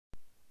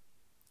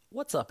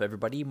What's up,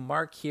 everybody?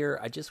 Mark here.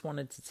 I just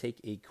wanted to take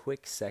a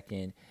quick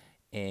second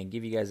and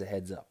give you guys a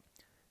heads up.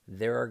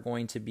 There are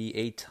going to be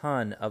a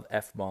ton of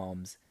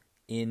F-bombs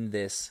in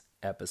this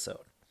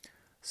episode.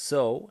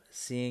 So,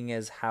 seeing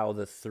as how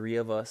the three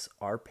of us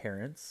are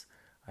parents,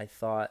 I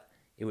thought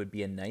it would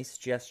be a nice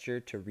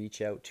gesture to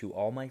reach out to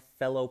all my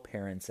fellow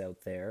parents out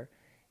there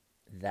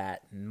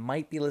that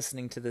might be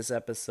listening to this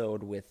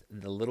episode with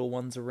the little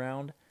ones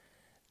around.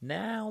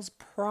 Now's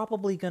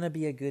probably going to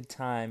be a good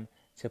time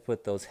to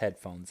put those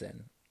headphones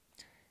in.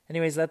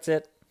 Anyways, that's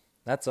it.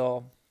 That's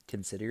all.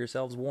 Consider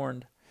yourselves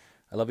warned.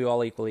 I love you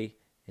all equally.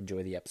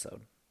 Enjoy the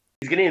episode.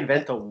 He's going to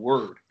invent a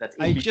word that's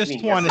in I between.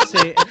 just want to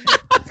say...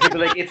 It's going to be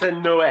like, it's a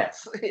no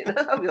S.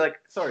 I'll be like,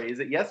 sorry, is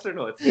it yes or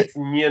no? It's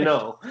you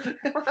know.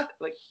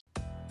 Like.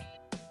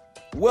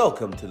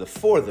 Welcome to the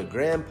For the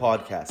Gram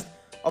podcast,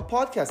 a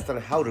podcast on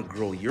how to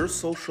grow your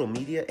social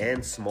media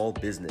and small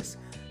business.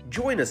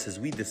 Join us as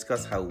we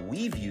discuss how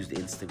we've used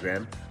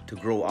Instagram to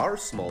grow our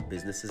small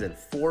businesses and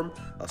form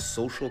a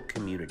social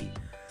community.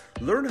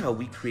 Learn how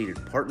we created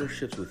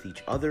partnerships with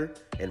each other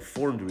and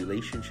formed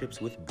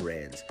relationships with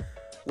brands.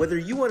 Whether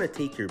you want to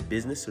take your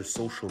business or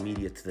social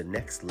media to the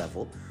next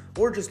level,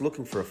 or just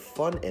looking for a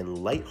fun and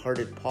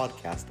lighthearted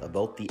podcast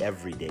about the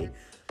everyday,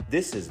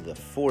 this is the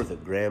For the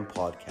Gram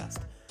podcast.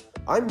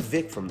 I'm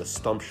Vic from The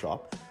Stump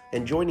Shop,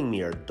 and joining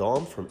me are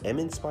Dom from M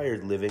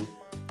Inspired Living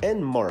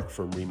and Mark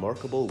from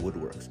Remarkable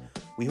Woodworks.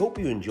 We hope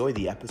you enjoy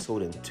the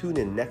episode and tune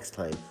in next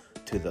time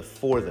to the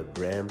For the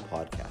Gram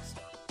podcast.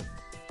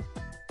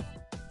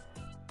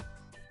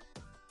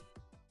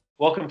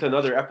 Welcome to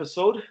another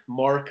episode.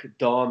 Mark,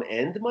 Dom,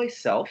 and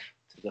myself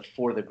to the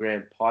For the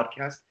Gram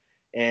podcast.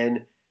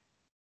 And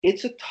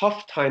it's a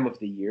tough time of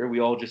the year. We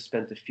all just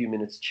spent a few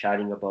minutes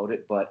chatting about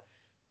it, but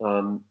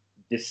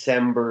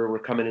December, we're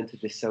coming into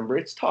December.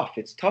 It's tough.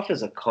 It's tough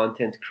as a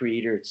content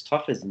creator. It's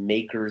tough as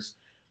makers.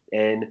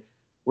 And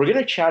we're going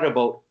to chat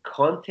about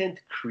content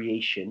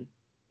creation.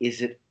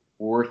 Is it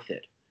worth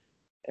it?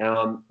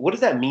 What does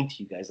that mean to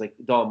you guys? Like,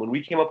 Dom, when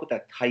we came up with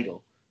that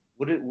title,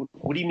 what do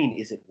you mean,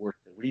 is it worth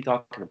it? What are you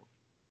talking about?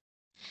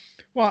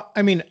 Well,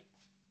 I mean,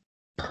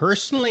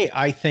 personally,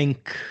 I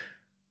think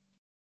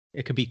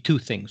it could be two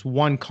things.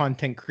 One,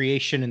 content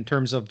creation in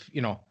terms of,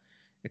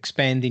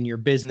 expanding your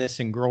business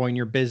and growing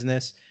your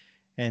business.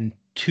 And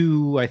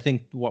two, I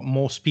think what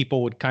most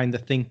people would kind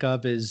of think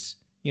of is,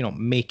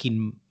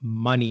 making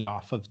money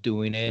off of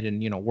doing it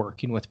and,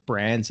 working with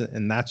brands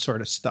and that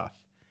sort of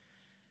stuff.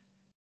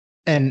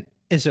 And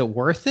is it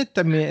worth it?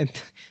 I mean,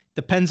 it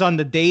depends on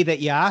the day that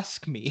you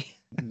ask me.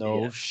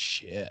 No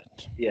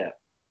shit. Yeah.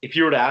 If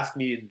you were to ask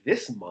me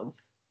this month,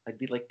 I'd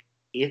be like,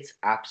 it's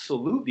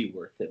absolutely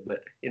worth it.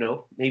 But,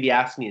 maybe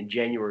ask me in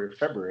January or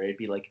February, I'd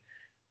be like,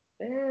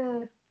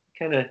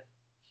 kind of,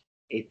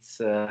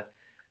 it's, I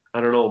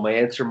don't know. My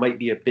answer might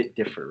be a bit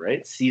different,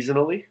 right?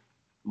 Seasonally.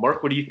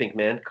 Mark, what do you think,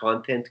 man?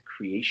 Content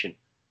creation.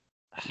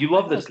 You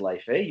love this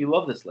life, eh? You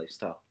love this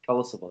lifestyle. Tell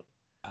us about it.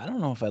 I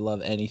don't know if I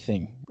love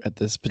anything at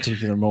this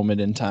particular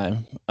moment in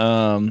time.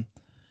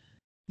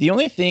 The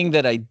only thing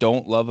that I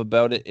don't love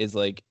about it is,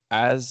 like,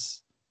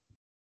 as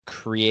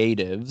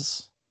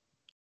creatives,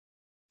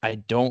 I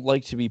don't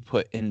like to be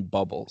put in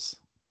bubbles.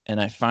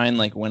 And I find,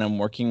 like, when I'm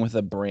working with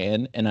a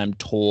brand and I'm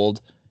told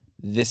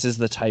this is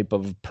the type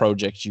of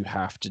project you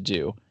have to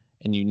do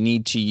and you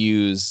need to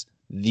use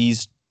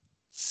these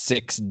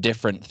 6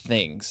 different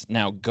things,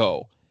 now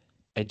go.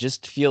 I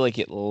just feel like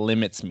it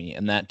limits me,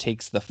 and that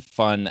takes the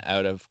fun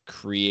out of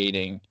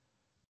creating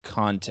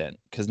content,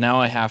 because now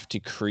I have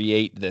to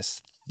create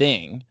this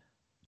thing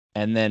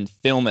and then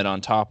film it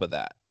on top of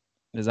that.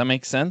 Does that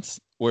make sense?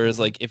 Whereas,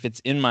 like, if it's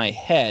in my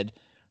head,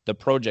 the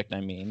project,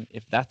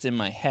 if that's in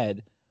my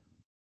head,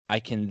 I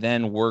can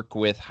then work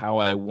with how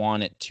I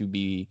want it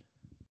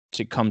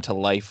to come to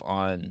life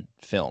on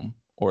film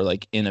or,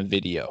 like, in a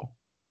video.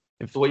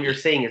 So what you're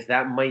saying is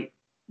that might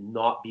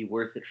not be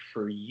worth it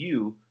for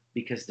you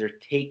because they're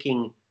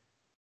taking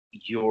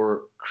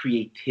your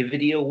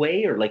creativity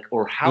away,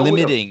 or how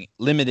limiting it,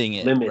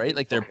 limiting, right?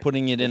 Like, they're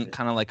putting it in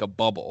kind of like a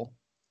bubble.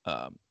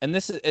 And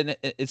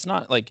it's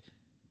not like,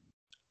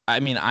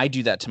 I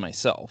do that to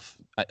myself.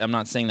 I'm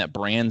not saying that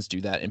brands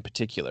do that in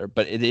particular,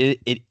 but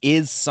it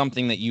is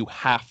something that you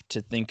have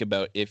to think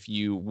about if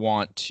you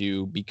want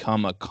to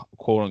become a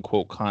quote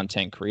unquote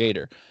content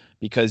creator,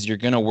 because you're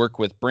going to work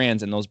with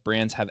brands and those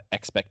brands have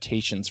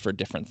expectations for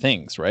different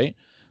things, right?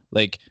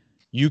 Like,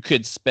 you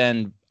could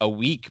spend a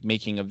week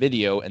making a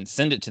video and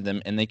send it to them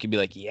and they could be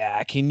like,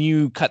 yeah, can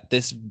you cut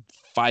this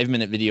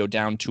 5-minute video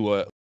down to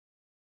a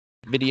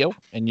video?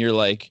 And you're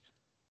like,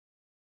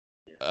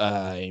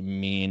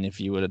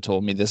 if you would have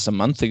told me this a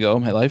month ago,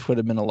 my life would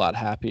have been a lot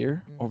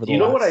happier over the Do you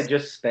know what I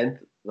just spent,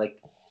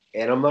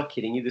 and I'm not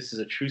kidding you, this is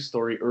a true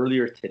story,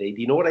 earlier today.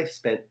 Do you know what I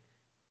spent?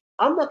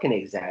 I'm not going to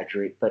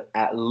exaggerate, but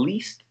at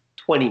least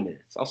 20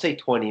 minutes. I'll say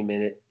 20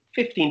 minutes,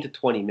 15 to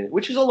 20 minutes,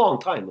 which is a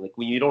long time. Like,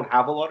 when you don't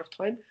have a lot of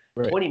time,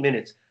 Right. 20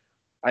 minutes.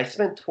 I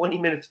spent 20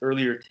 minutes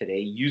earlier today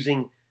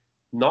using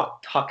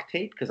not tuck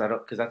tape,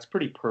 because that's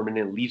pretty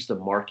permanent, leaves the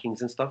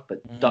markings and stuff,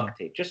 but duct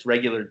tape, just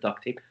regular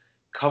duct tape,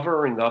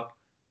 covering up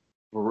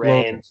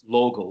brands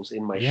logos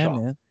in my Yeah, shop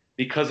man.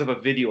 because of a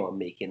video I'm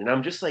making. And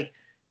I'm just like,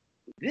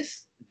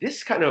 this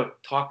kind of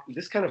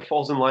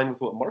falls in line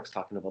with what Mark's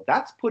talking about.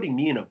 That's putting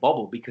me in a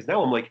bubble because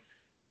now I'm like,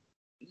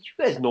 you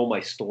guys know my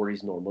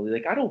stories normally.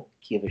 Like, I don't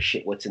give a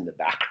shit what's in the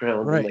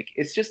background. Right. And like,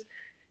 it's just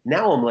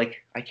now I'm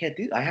like, I can't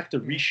do. I have to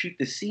reshoot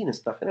the scene and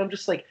stuff. And I'm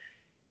just like,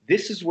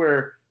 this is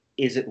where,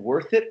 is it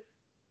worth it?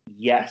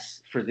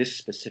 Yes, for this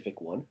specific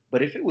one.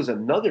 But if it was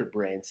another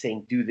brand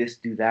saying do this,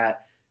 do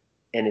that,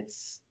 and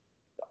it's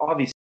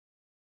obviously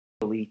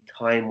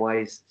time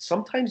wise,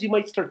 sometimes you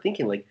might start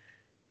thinking like,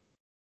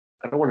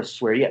 I don't want to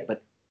swear yet,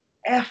 but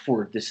F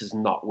word, this is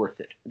not worth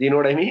it. Do you know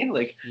what I mean?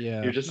 Like,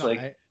 Yeah. you're just No,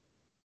 like,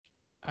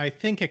 I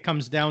think it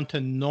comes down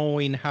to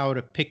knowing how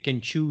to pick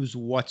and choose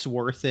what's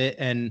worth it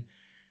and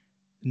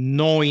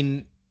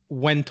knowing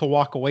when to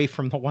walk away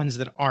from the ones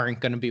that aren't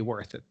going to be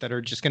worth it, that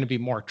are just going to be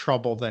more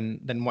trouble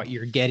than what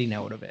you're getting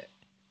out of it.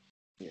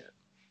 yeah,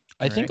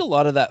 I think a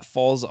lot of that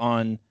falls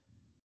on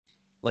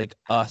like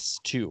us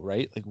too,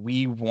 right? Like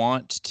we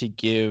want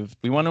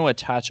to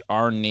attach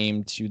our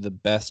name to the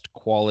best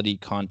quality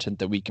content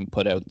that we can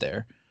put out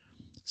there.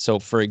 So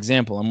for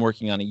example, I'm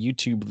working on a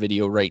YouTube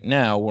video right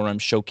now where I'm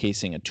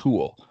showcasing a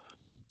tool,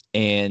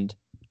 and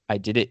I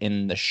did it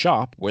in the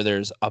shop where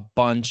there's a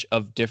bunch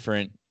of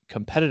different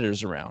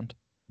competitors around.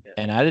 Yeah.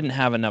 And I didn't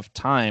have enough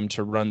time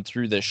to run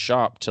through this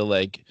shop to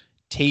like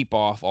tape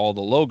off all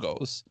the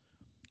logos.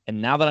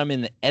 And now that I'm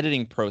in the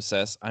editing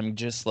process, I'm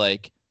just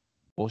like,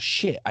 well,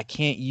 shit, I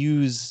can't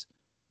use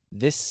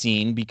this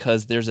scene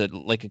because there's a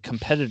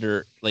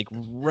competitor like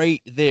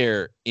right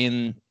there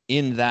in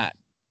that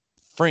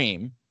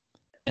frame,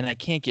 and I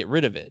can't get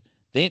rid of it.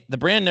 The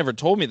brand never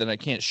told me that I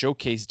can't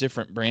showcase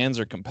different brands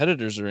or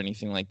competitors or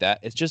anything like that.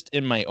 It's just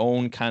in my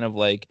own kind of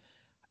like,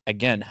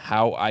 again,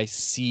 how I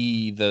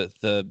see the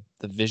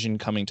vision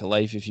coming to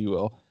life, if you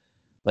will.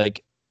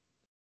 Like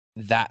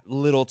that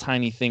little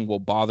tiny thing will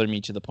bother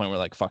me to the point where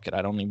like, fuck it,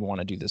 I don't even want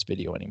to do this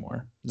video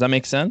anymore. Does that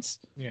make sense?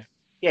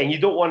 yeah, and you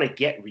don't want to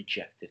get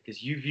rejected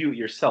because you view it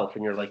yourself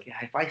and you're like, yeah,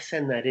 if I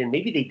send that in,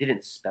 maybe they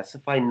didn't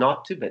specify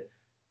not to, but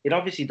it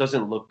obviously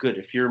doesn't look good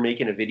if you're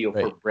making a video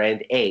for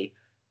brand A,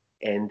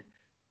 and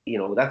you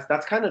know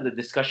that's kind of the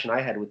discussion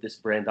I had with this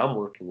brand I'm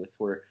working with,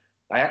 where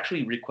I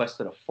actually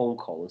requested a phone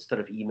call instead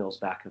of emails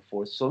back and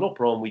forth. So no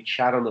problem, we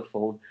chat on the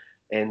phone,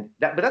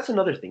 but that's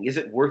another thing. Is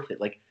it worth it?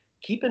 Like,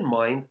 keep in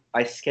mind,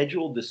 I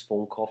scheduled this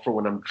phone call for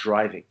when I'm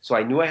driving, so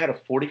I knew I had a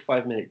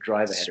 45-minute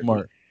drive ahead of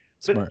me.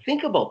 But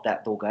think about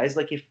that though, guys.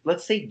 Like, if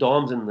let's say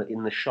Dom's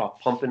in the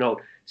shop pumping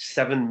out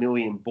 7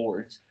 million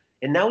boards,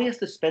 and now he has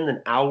to spend an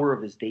hour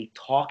of his day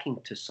talking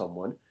to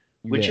someone,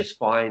 which is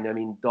fine. I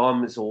mean,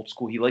 Dom is old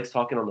school. He likes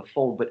talking on the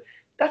phone, but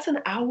that's an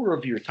hour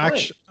of your time.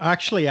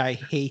 Actually, I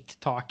hate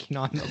talking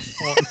on the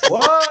phone.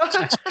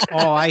 What?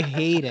 Oh, I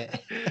hate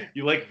it.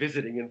 You like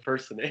visiting in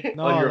person, eh?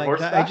 No, on your like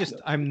horseback?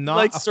 that, I'm not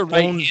Likes to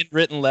write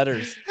handwritten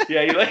letters.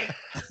 Yeah, you like.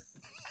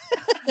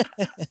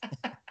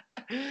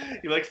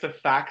 He likes to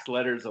fax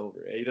letters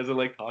over. Eh? He doesn't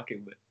like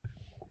talking, but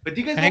do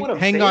you guys know what I'm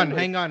saying?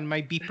 Hang on,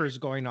 my beeper's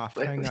going off.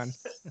 Hang on.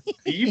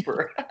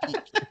 Beeper.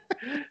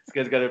 This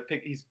guy's got to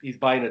pick. He's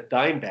buying a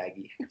dime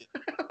baggie.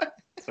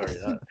 Sorry,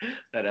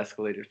 that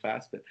escalated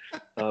fast.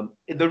 But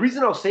the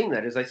reason I was saying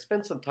that is I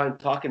spent some time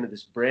talking to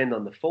this brand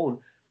on the phone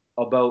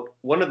about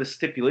one of the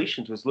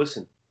stipulations was,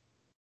 listen,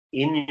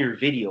 in your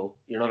video,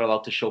 you're not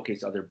allowed to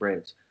showcase other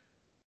brands.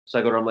 So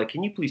I go to him, I'm like,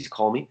 can you please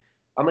call me?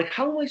 I'm like,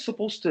 how am I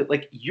supposed to,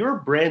 like, your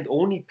brand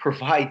only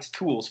provides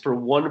tools for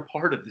one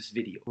part of this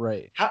video.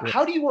 Right.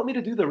 How do you want me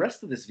to do the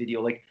rest of this video?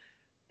 Like,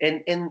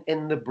 and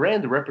the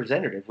brand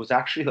representative was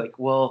actually like,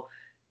 well,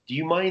 do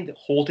you mind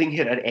holding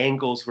it at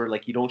angles where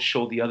like you don't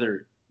show the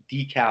other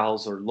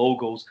decals or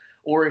logos?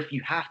 Or if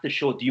you have to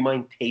show it, do you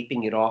mind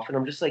taping it off? And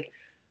I'm just like,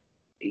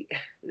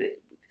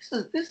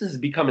 this is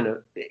becoming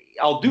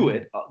I'll do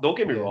it. Don't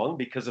get me wrong,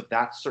 because of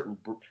that certain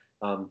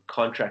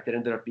contract that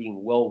ended up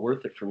being well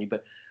worth it for me.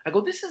 But I go,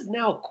 this is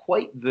now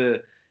quite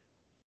the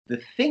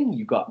thing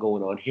you got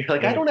going on here.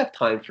 Like, I don't have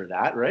time for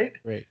that, right?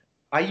 Right.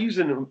 I use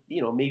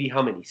maybe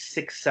how many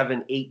 6,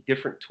 7, 8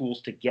 different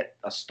tools to get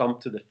a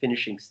stump to the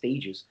finishing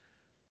stages.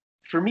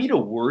 For me to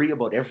worry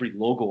about every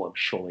logo I'm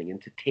showing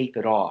and to tape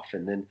it off,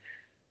 and then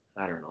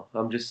I don't know.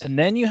 And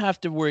then you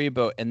have to worry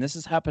about, and this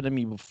has happened to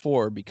me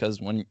before,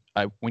 because when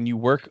you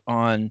work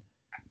on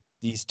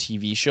these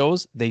TV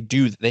shows,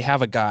 they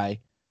have a guy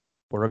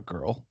or a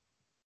girl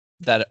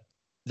that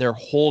their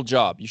whole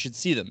job, you should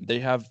see them. They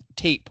have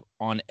tape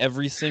on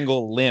every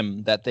single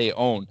limb that they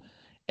own,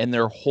 and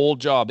their whole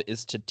job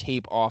is to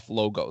tape off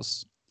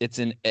logos. It's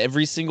in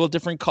every single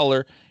different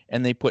color,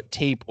 and they put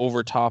tape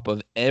over top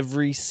of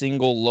every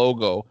single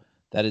logo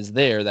that is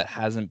there that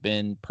hasn't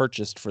been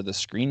purchased for the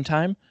screen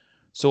time.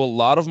 So a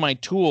lot of my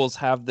tools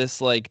have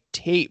this like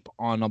tape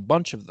on a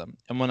bunch of them.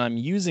 And when I'm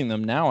using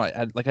them now,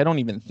 I don't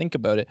even think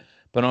about it.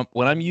 But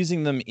when I'm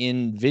using them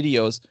in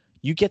videos,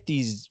 you get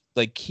these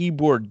like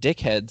keyboard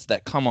dickheads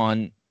that come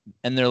on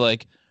and they're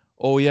like,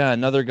 oh yeah,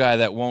 another guy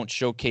that won't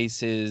showcase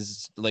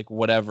his like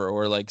whatever,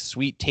 or like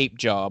sweet tape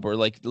job, or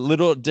like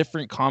little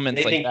different comments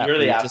they like think that. You're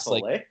the just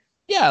asshole, like, eh?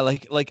 Yeah,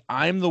 like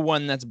I'm the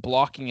one that's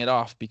blocking it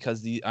off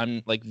because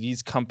I'm like,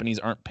 these companies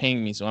aren't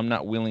paying me, so I'm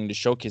not willing to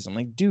showcase. I'm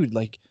like, dude,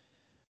 like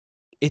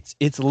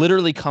it's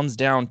literally comes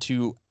down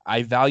to,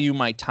 I value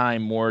my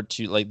time more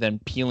to like than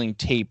peeling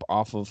tape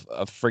off of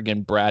a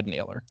friggin' brad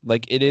nailer.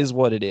 Like, it is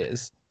what it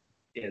is.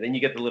 Yeah, then you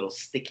get the little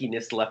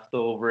stickiness left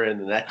over, and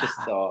then that just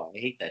I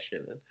hate that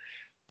shit, man.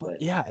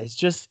 But yeah, it's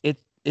just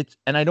it's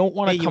and I don't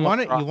want Hey, to come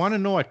across. you want to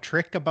know a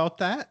trick about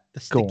that?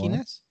 The Go on.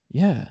 stickiness?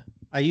 Yeah.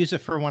 I use it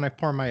for when I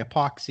pour my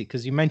epoxy,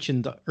 because you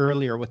mentioned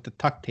earlier with the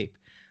tuck tape.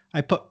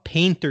 I put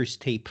painter's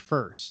tape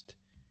first,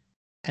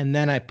 and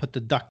then I put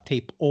the duct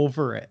tape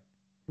over it.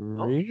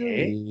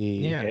 Really?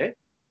 Yeah. Okay.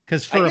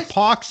 Because for guess-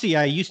 epoxy,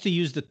 I used to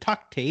use the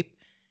tuck tape,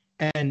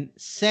 and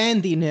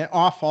sanding it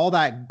off all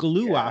that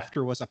glue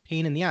after was a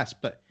pain in the ass.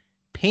 But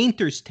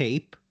painter's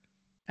tape,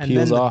 and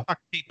Peels then the off. tuck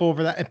tape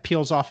over that, it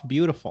peels off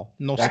beautiful.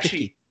 No sticky.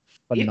 Actually,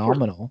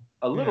 Phenomenal.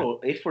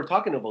 if we're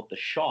talking about the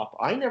shop,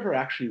 I never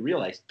actually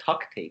realized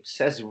tuck tape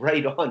says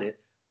right on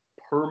it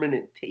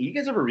permanent tape. You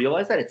guys ever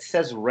realize that? It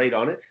says right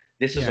on it,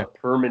 this is Yeah. a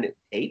permanent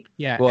tape.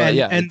 Yeah, Well, and,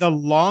 yeah, and the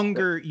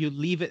longer you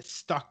leave it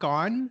stuck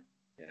on,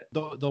 Yeah.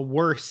 the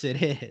worse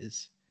it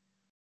is.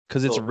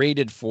 Because it's So-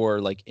 rated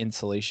for like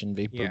insulation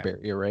vapor Yeah.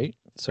 barrier, right?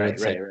 So Right,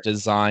 it's right, like right.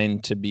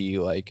 designed to be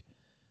like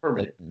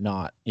Permanent.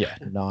 not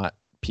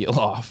peel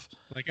off.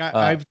 Like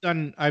I've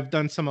done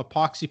some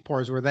epoxy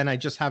pours where then I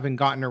just haven't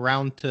gotten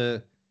around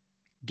to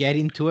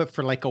getting to it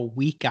for like a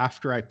week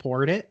after I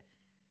poured it,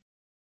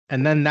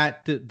 and then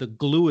the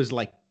glue is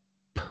like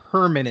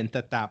permanent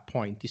at that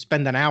point. You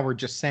spend an hour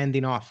just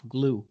sanding off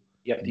glue.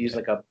 You have to use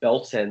like a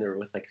belt sander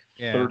with like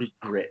Yeah. 30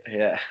 grit.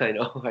 Yeah, I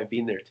know. I've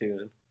been there too.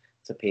 And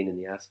it's a pain in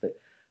the ass. But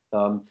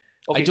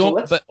okay, I don't. so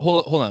let's, but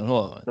hold on.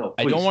 No,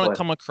 I please, don't go want ahead. to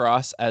come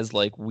across as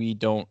like we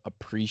don't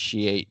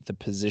appreciate the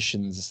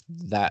positions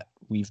that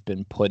we've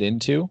been put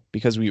into,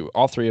 because we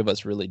all three of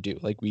us really do.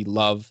 Like, we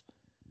love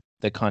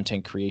the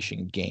content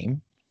creation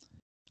game.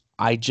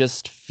 I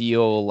just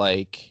feel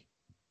like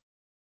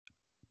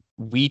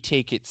we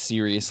take it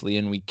seriously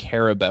and we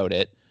care about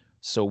it.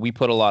 So we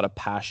put a lot of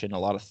passion, a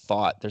lot of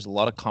thought. There's a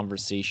lot of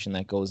conversation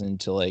that goes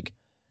into like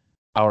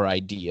our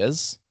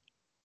ideas.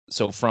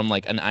 So from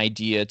like an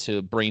idea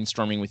to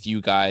brainstorming with you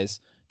guys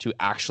to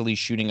actually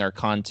shooting our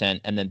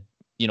content, and then,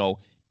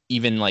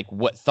 even like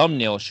what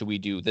thumbnail should we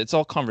do? That's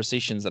all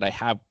conversations that I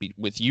have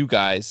with you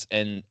guys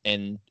and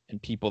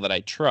people that I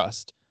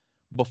trust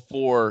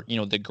before,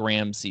 the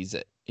gram sees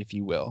it, if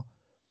you will.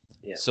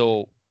 Yeah.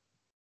 So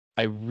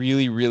I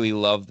really, really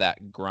love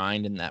that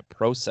grind and that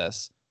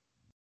process.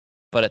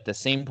 But at the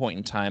same point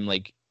in time,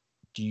 like,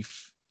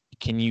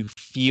 can you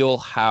feel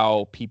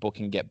how people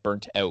can get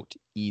burnt out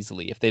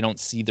easily if they don't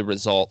see the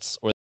results,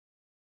 or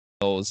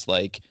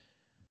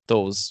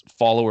those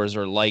followers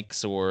or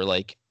likes, or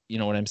like, you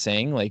know what I'm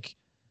saying? Like,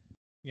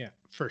 Yeah,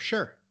 for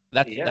sure.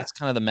 that's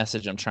kind of the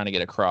message I'm trying to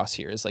get across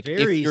here, is like,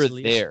 Very if you're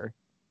easily. there.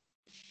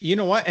 You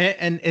know what?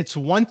 And it's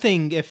one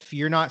thing if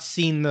you're not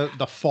seeing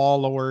the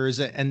followers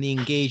and the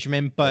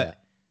engagement,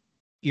 but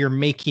you're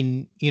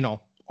making,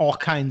 all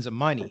kinds of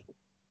money.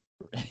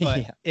 But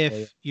Yeah.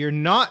 if you're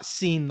not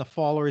seeing the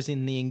followers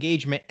in the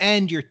engagement,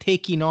 and you're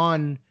taking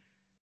on,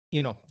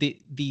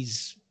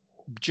 these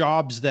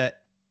jobs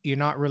that you're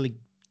not really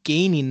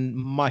gaining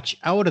much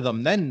out of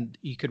them, then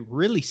you could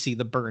really see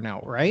the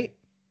burnout, right?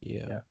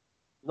 Yeah.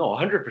 No,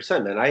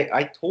 100%, man.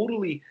 I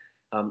totally,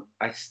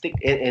 I stick,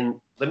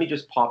 and let me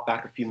just pop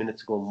back a few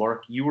minutes ago,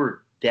 Mark, you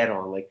were dead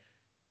on. Like,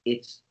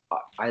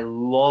 I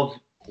love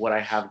what I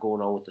have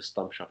going on with the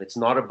Stump Shop. It's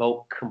not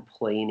about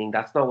complaining.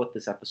 That's not what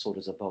this episode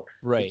is about.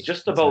 Right. It's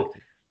just about,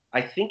 exactly.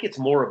 I think it's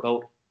more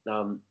about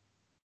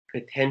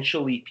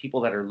potentially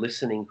people that are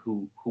listening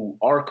who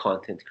are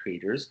content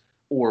creators,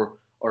 or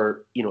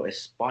are,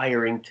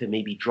 aspiring to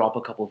maybe drop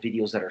a couple of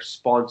videos that are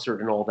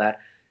sponsored and all that.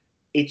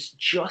 It's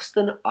just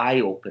an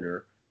eye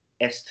opener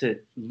as to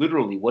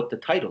literally what the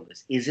title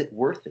is. Is it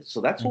worth it?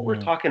 So that's what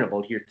we're talking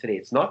about here today.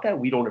 It's not that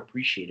we don't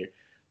appreciate it.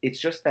 It's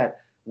just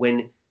that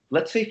when,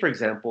 let's say, for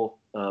example,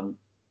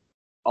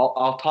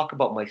 I'll talk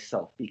about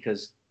myself,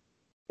 because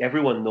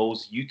everyone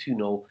knows, you two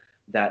know,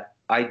 that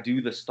I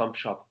do the Stump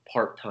Shop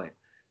part-time.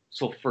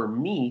 So for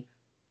me,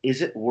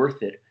 is it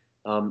worth it?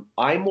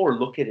 I more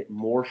look at it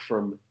more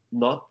from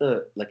not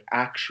the like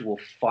actual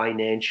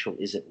financial,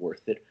 is it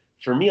worth it?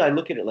 For me, I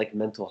look at it like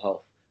mental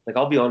health. Like,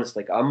 I'll be honest,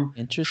 like, I'm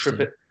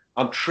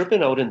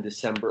tripping out in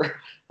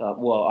December.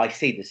 Well, I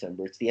say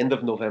December. It's the end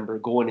of November,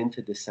 going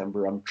into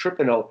December. I'm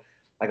tripping out.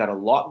 I got a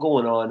lot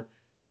going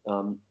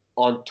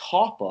on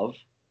top of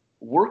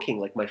working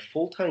like my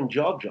full-time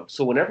job.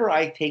 So whenever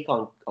I take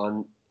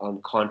on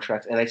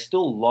contracts, and I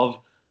still love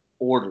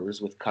orders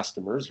with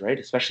customers, right?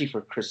 Especially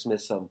for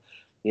Christmas.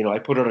 I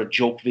put out a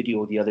joke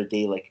video the other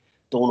day, like,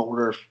 don't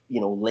order,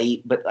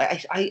 late. But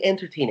I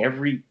entertain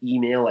every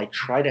email. I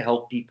try to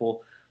help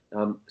people.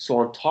 So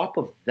on top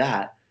of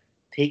that,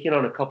 taking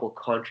on a couple of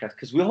contracts,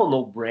 because we all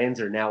know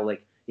brands are now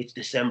like, it's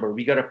December,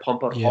 we got to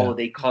pump out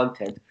holiday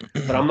content.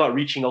 But I'm not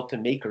reaching out to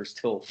makers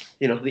till,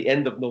 the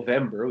end of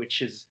November,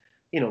 which is,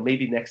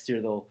 maybe next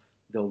year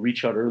they'll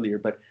reach out earlier.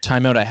 But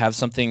Time out. I have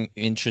something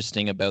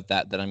interesting about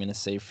that I'm going to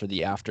save for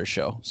the after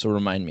show. So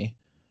remind me.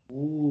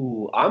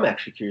 ooh, I'm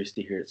actually curious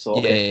to hear it. So Yeah,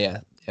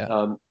 okay,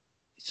 yeah.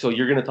 so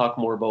you're going to talk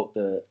more about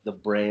the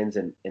brands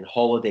and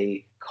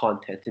holiday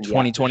content in the after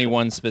show.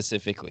 2021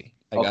 specifically.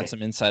 I Okay, got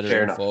some insider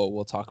fair info. enough.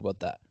 We'll talk about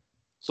that.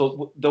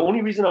 So the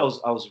only reason I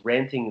was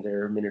ranting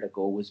there a minute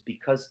ago was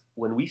because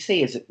when we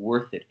say is it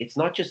worth it, it's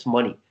not just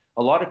money.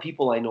 A lot of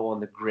people I know on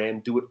the gram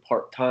do it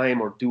part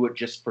time or do it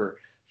just for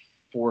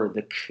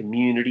the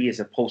community as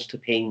opposed to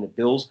paying the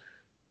bills.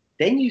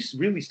 Then you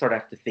really start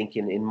have to think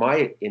in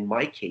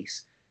my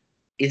case,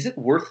 is it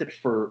worth it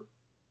for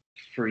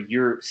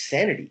your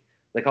sanity?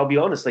 Like I'll be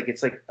honest, like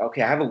it's like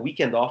okay, I have a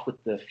weekend off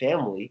with the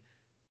family,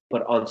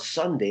 but on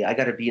Sunday I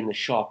got to be in the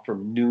shop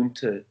from noon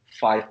to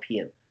 5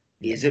 p.m.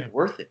 Is it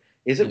worth it?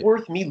 Is it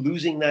worth me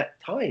losing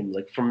that time,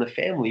 like from the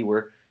family,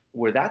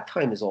 where that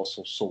time is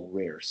also so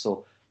rare?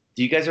 So,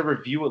 do you guys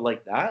ever view it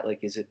like that?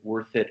 Like, is it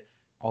worth it?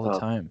 All the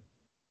time.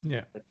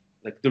 Yeah.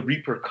 Like the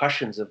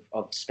repercussions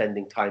of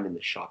spending time in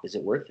the shop, is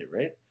it worth it?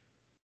 Right?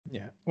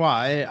 Yeah. Well,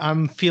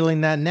 I'm feeling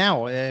that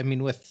now. I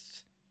mean,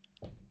 with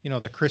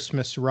the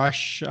Christmas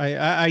rush,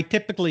 I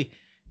typically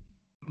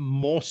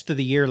most of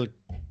the year, like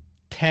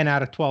 10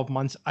 out of 12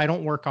 months, I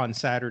don't work on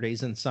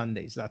Saturdays and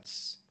Sundays.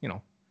 That's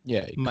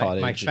Yeah,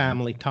 my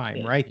family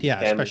time, right? Yeah,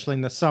 family. especially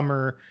in the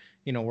summer,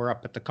 we're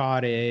up at the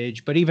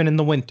cottage, but even in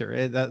the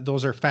winter,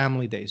 those are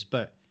family days.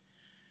 But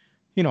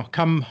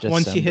come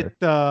once you hit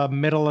the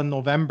middle of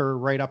November,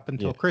 right up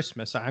until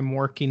Christmas, I'm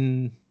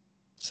working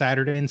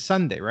Saturday and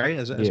Sunday, right?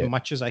 As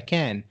much as I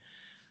can.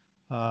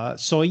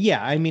 So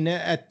yeah, I mean,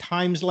 at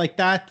times like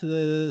that,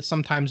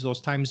 sometimes those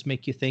times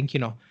make you think,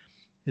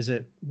 is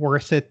it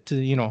worth it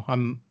to,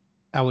 I'm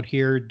out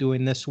here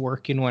doing this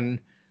working when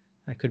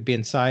I could be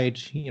inside,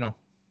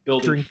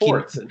 Building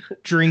forts and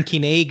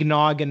drinking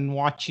eggnog and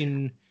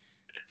watching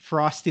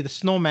Frosty the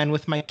Snowman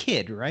with my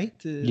kid, right?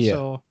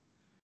 So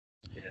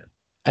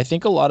I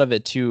think a lot of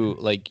it too,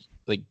 like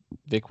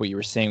Vic, what you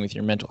were saying with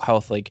your mental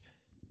health, like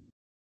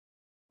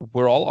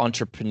we're all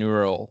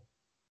entrepreneurial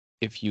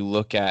if you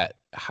look at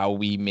how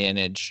we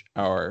manage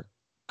our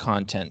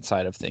content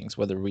side of things,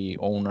 whether we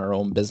own our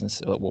own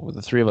business. Well,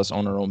 the three of us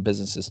own our own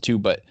businesses too,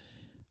 but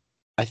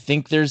I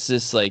think there's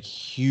this like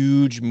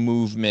huge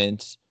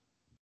movement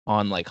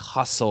on like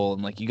hustle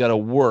and like you got to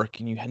work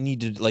and you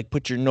need to like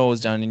put your nose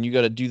down and you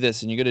got to do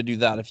this and you got to do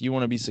that. If you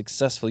want to be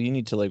successful, you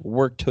need to like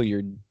work till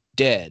you're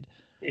dead.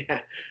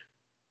 Yeah.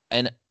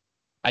 And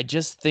I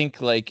just think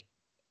like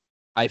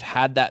I've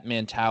had that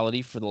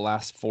mentality for the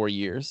last 4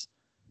 years.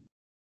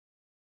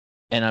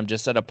 And I'm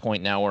just at a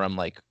point now where I'm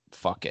like,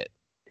 fuck it.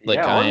 Like,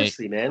 yeah,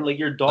 honestly, man, like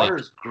your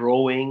daughter's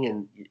growing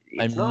and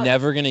I'm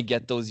never going to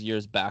get those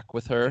years back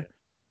with her.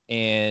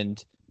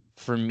 And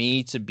for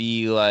me to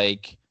be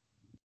like,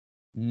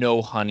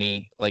 no,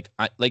 honey,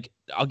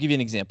 I'll give you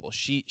an example.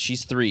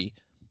 She's 3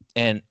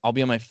 and I'll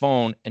be on my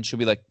phone and she'll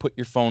be like, put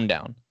your phone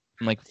down.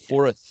 I'm like,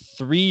 for a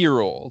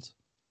 3-year-old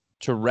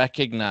to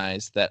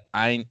recognize that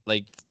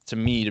to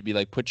me to be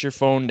like, put your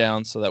phone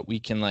down so that we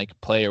can like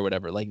play or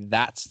whatever. Like,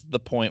 that's the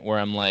point where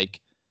I'm like,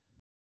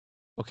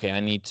 okay, I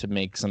need to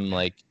make some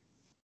like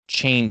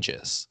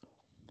changes.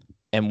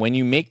 And when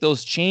you make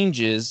those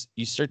changes,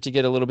 you start to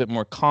get a little bit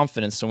more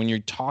confidence. So when you're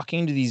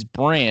talking to these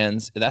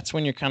brands, that's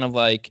when you're kind of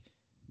like,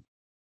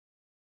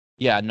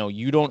 yeah, no,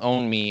 you don't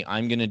own me.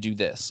 I'm going to do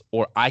this.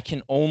 Or I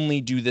can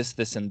only do this,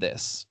 this, and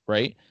this,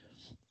 right?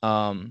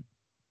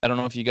 I don't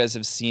know if you guys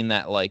have seen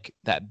that, like,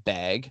 that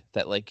bag,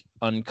 that, like,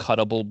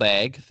 uncuttable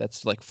bag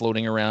that's, like,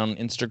 floating around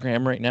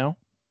Instagram right now.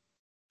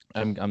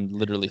 I'm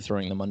literally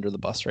throwing them under the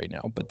bus right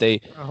now. But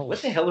they... Oh,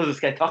 what the hell is this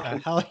guy talking about?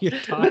 The hell are you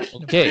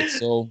talking Okay,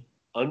 so...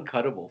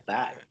 Uncuttable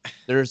bag.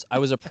 I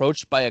was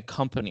approached by a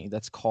company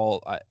that's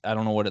called... I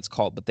don't know what it's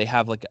called, but they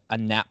have, like, a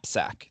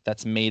knapsack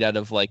that's made out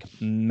of, like,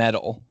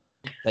 metal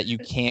that you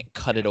can't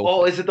cut it open.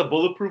 Oh, is it the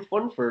bulletproof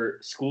one for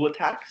school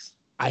attacks?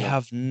 I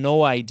have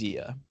no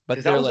idea.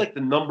 But that was like the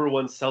number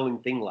one selling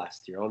thing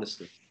last year,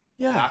 honestly.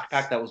 Yeah.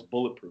 Backpack that was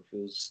bulletproof. It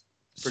was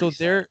so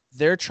sad.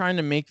 they're trying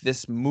to make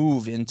this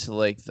move into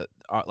like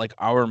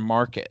our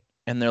market.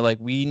 And they're like,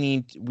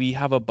 we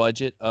have a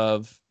budget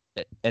of,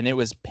 and it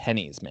was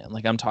pennies, man.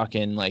 Like I'm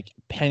talking like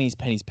pennies.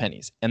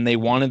 And they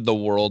wanted the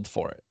world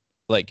for it.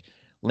 Like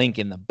link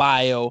in the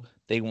bio.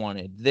 They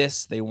wanted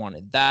this, they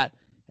wanted that.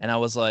 And I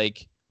was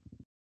like,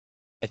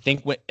 I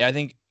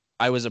think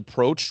I was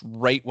approached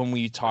right when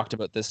we talked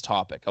about this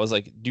topic. I was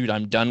like, dude,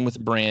 I'm done with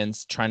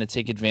brands trying to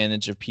take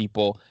advantage of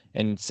people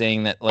and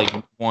saying that like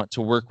want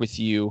to work with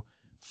you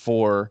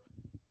for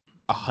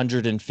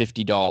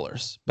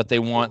 $150, but they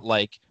want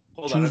like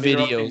Hold 2 on,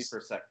 videos. You for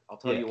a sec. I'll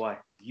tell you why.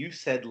 You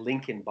said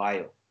link in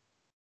bio.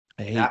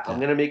 I hate that. I'm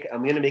gonna make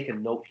a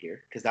note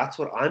here because that's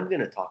what I'm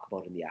gonna talk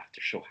about in the after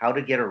show. How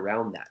to get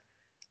around that.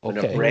 When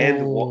a brand,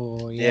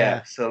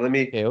 yeah. So let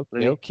me.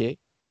 Okay.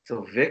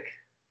 So Vic,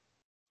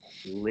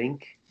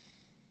 link.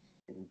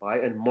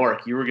 And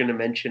Mark, you were going to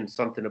mention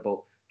something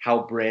about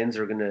how brands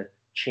are going to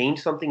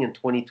change something in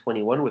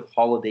 2021 with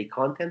holiday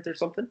content or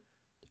something?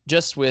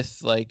 Just with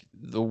like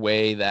the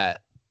way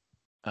that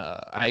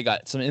I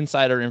got some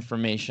insider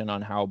information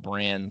on how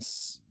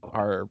brands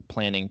are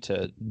planning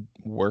to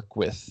work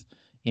with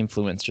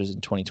influencers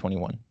in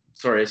 2021.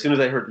 Sorry, as soon as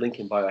I heard link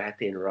in bio, I had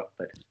to interrupt.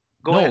 But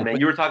go ahead, man.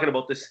 You were talking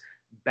about this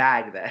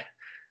bag that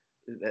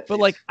but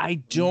like I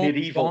don't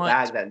medieval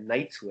bag that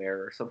knights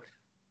wear or something.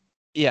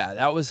 Yeah,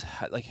 that was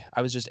like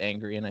I was just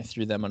angry and I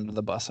threw them under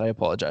the bus. I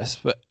apologize,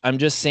 but I'm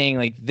just saying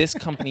like this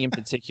company in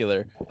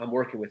particular. I'm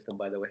working with them,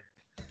 by the way.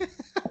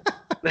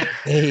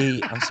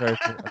 Hey, I'm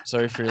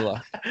sorry for your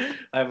luck.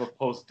 I have a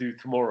post due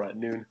tomorrow at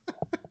noon.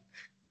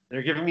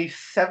 They're giving me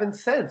 7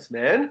 cents,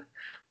 man.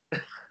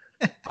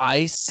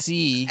 I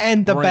see.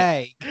 And the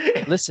bag.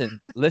 Listen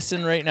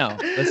right now.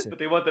 Listen. But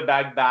they want the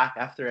bag back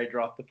after I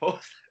drop the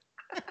post.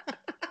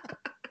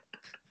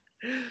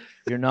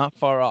 You're not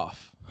far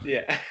off.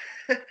 Yeah.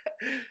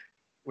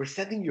 We're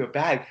sending you a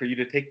bag for you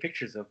to take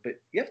pictures of, but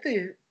you have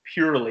to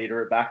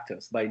purelator it back to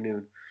us by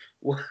noon.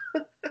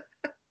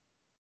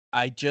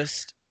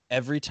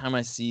 Every time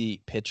I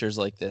see pictures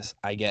like this,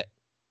 I get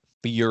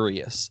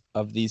furious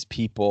of these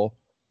people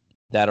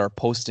that are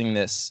posting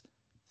this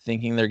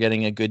thinking they're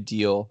getting a good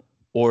deal,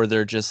 or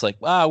they're just like,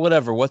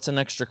 whatever, what's an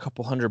extra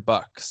couple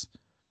 $100?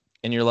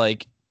 And you're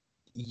like,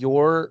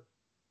 your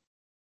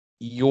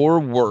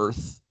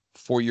worth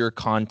for your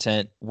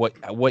content, what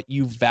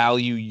you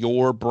value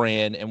your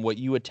brand and what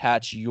you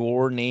attach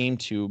your name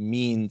to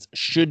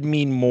should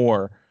mean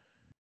more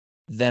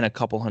than a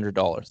couple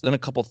 $100, than a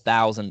couple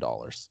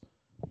 $1,000.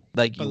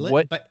 Like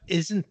but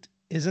isn't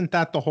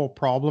that the whole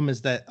problem,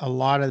 is that a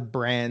lot of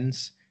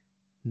brands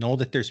know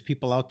that there's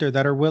people out there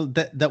that are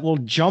that will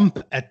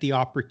jump at the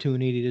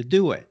opportunity to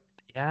do it.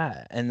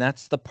 Yeah, and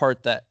that's the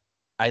part that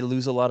I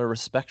lose a lot of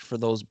respect for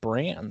those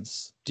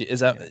brands. Is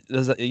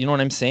that you know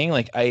what I'm saying?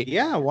 Like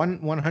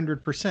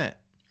 100%.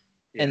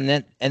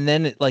 And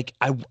then like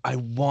I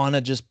want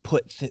to just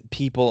put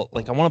people,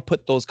 like I want to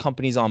put those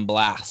companies on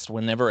blast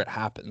whenever it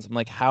happens. I'm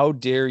like, how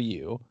dare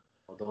you?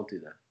 Well, don't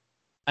do that.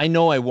 I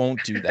know I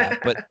won't do that,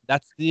 but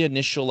that's the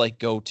initial like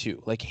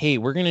go-to. Like, hey,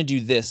 we're gonna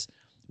do this.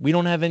 We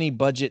don't have any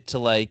budget to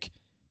like,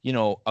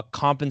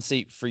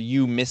 compensate for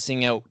you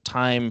missing out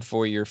time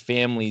for your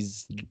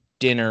family's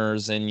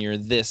dinners and your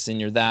this and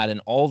your that and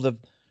all the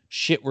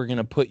shit we're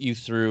gonna put you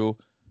through,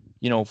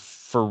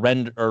 for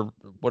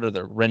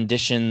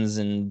renditions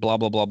and blah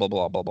blah blah blah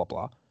blah blah blah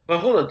blah. But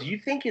hold on, do you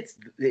think it's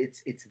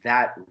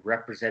that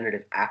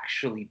representative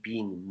actually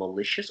being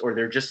malicious, or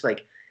they're just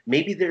like,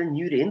 maybe they're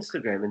new to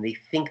Instagram and they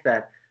think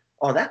that,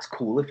 oh, that's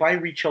cool. If I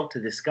reach out to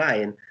this guy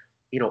and,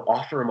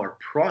 offer him our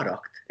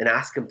product and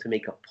ask him to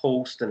make a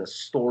post and a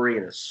story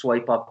and a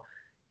swipe up,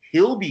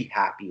 he'll be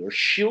happy, or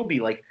she'll be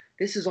like,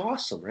 this is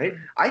awesome, right?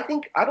 I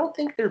don't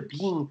think they're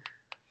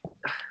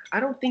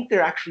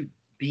actually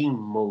being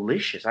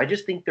malicious. I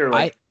just think they're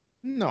like,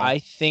 no. I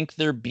think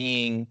they're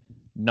being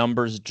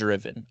numbers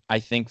driven. I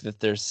think that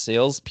they're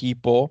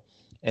salespeople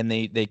and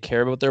they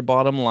care about their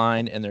bottom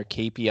line and their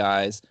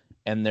KPIs,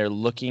 and they're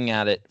looking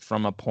at it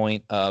from a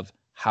point of,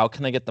 how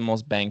can I get the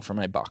most bang for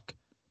my buck?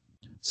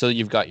 So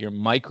you've got your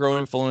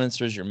micro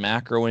influencers, your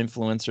macro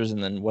influencers,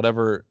 and then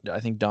whatever.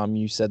 I think, Dom,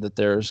 you said that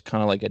there's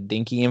kind of like a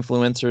dinky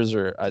influencers,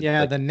 or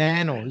the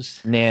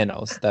nanos.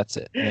 Nanos, that's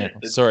it.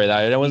 Nanos. Sorry,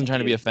 I wasn't trying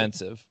to be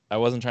offensive. We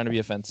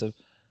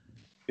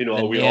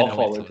all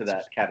fall into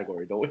that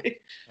category, don't we?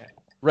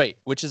 Right,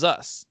 which is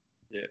us.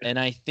 Yeah. And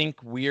I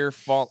think we're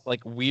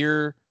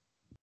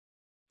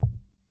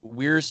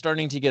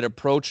starting to get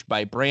approached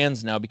by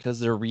brands now because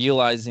they're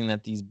realizing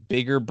that these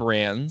bigger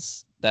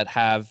brands that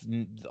have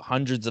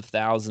hundreds of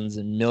thousands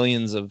and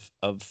millions of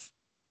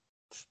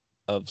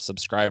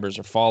subscribers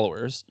or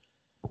followers,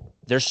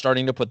 they're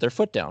starting to put their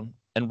foot down,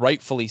 and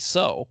rightfully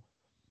so.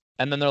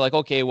 And then they're like,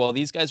 okay, well,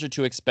 these guys are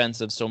too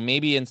expensive, so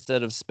maybe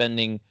instead of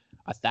spending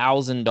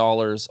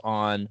 $1,000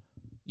 on,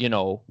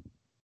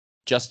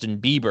 Justin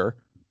Bieber,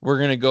 we're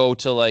gonna go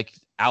to like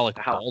Alec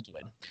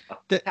Baldwin.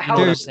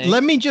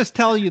 Let me just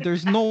tell you,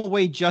 there's no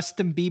way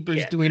Justin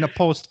Bieber's doing a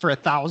post for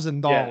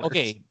 $1,000. Yeah.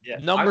 Okay, Yeah.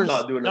 numbers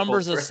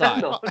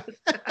aside,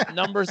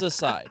 numbers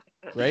aside,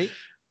 right?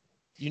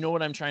 You know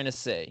what I'm trying to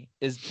say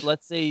is,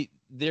 let's say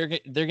they're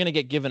gonna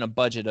get given a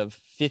budget of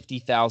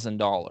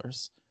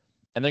 $50,000,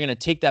 and they're gonna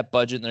take that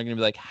budget and they're gonna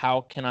be like,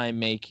 how can I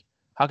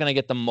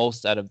get the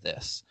most out of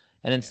this?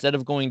 And instead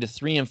of going to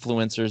 3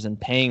 influencers and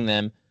paying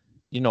them,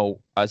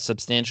 a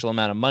substantial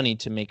amount of money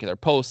to make their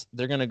posts,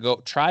 they're going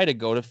to try to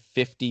go to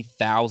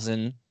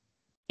 50,000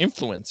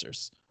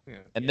 influencers. Yeah,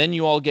 and then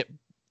you all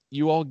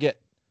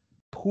get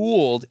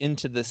pooled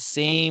into the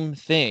same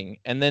thing.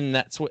 And then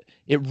that's what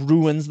it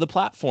ruins the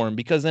platform,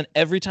 because then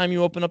every time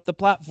you open up the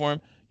platform,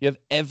 you have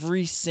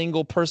every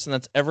single person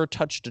that's ever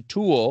touched a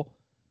tool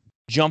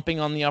jumping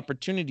on the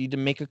opportunity to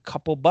make a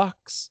couple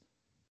bucks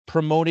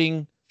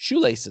promoting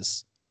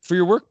shoelaces for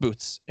your work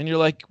boots. And you're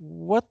like,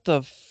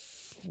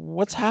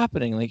 what's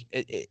happening? Like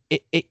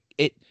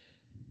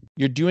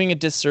you're doing a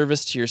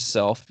disservice to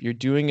yourself. You're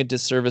doing a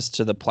disservice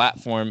to the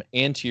platform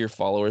and to your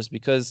followers,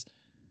 because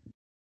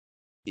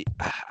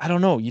I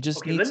don't know. You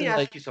just need let to me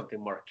ask you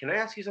something, Mark. Can I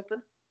ask you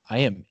something? I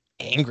am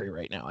angry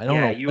right now. I don't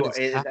know you what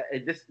is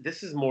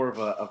this is more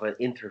of an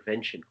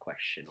intervention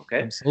question,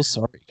 okay? I'm so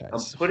sorry, guys.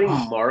 I'm putting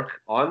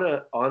Mark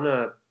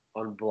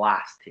on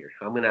blast here.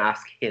 I'm going to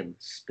ask him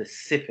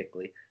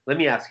specifically. Let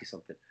me ask you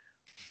something.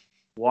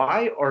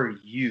 Why are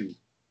you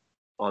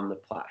on the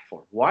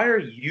platform? Why are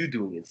you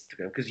doing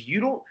Instagram? Because you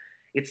don't.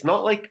 It's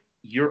not like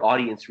your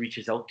audience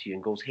reaches out to you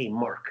and goes, "Hey,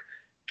 Mark,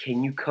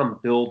 can you come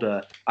build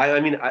a?" I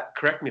mean,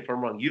 correct me if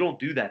I'm wrong. You don't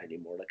do that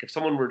anymore. Like if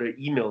someone were to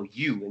email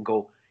you and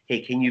go,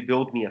 "Hey, can you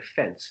build me a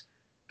fence?"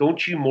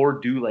 Don't you more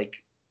do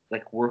like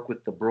work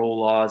with the Bro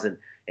Laws and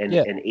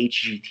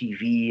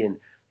HGTV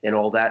and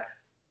all that?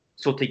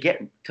 So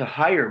to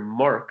hire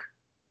Mark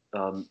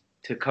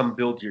to come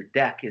build your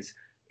deck is,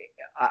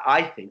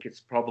 I think it's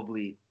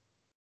probably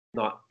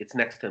not. It's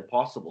next to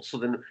impossible. So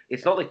then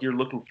it's not like you're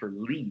looking for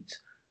leads,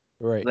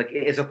 right. like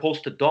as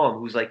opposed to Dom,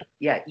 who's like,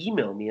 yeah,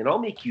 email me and I'll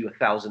make you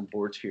 1,000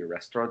 boards for your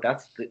restaurant.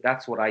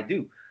 That's what I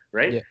do,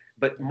 right? Yeah.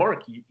 But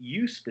Mark,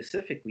 you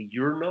specifically,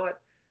 you're not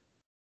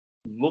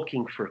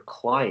looking for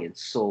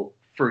clients. So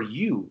for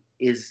you,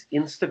 is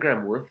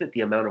Instagram worth it?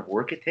 The amount of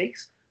work it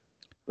takes?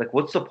 Like,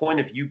 what's the point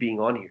of you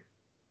being on here?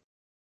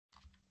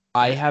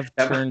 I have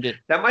turned it.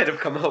 That might have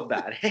come out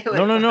bad.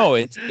 No.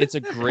 It's a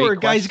great. Poor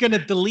guy's question.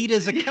 gonna delete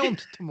his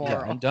account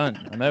tomorrow. Yeah, I'm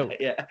done. I'm out.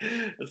 Yeah,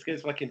 this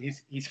guy's fucking.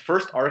 He's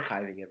first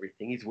archiving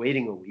everything. He's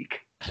waiting a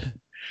week.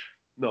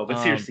 No, but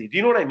seriously, do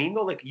you know what I mean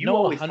though? Like you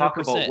always 100%. talk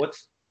about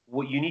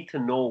what you need to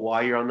know,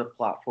 why you're on the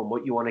platform,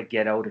 what you want to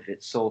get out of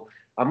it. So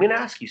I'm gonna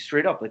ask you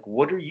straight up, like,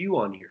 what are you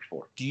on here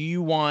for? Do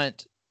you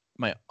want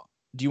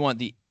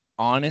the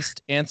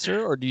honest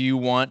answer, or do you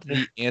want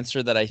the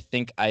answer that I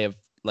think I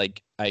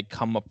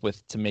come up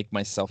with to make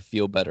myself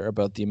feel better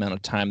about the amount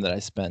of time that I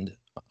spend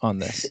on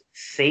this?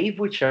 Save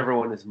whichever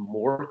one is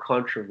more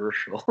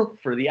controversial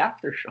for the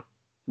after show.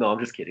 No, I'm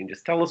just kidding.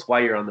 Just tell us why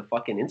you're on the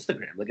fucking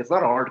Instagram. Like, it's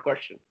not a hard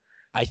question.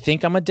 I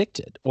think I'm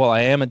addicted. Well,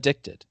 I am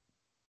addicted.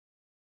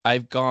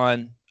 I've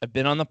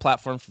been on the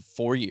platform for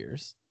 4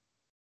 years,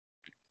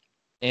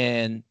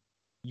 and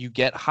you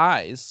get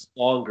highs.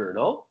 Longer,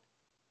 no?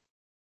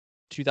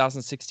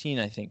 2016,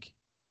 I think.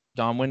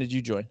 Dom, when did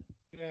you join?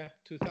 Yeah,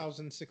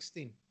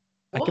 2016.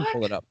 I can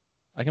pull it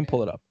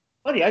up.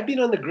 Buddy, I've been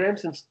on the gram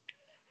since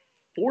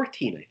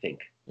 14, I think.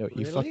 Yo,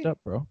 you Really? fucked up,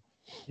 bro.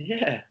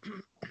 Yeah.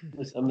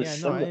 I'm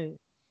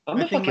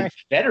the think fucking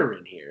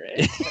veteran here.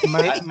 Eh?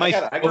 My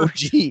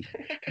OG.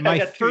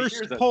 My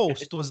first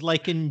post was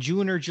like in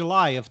June or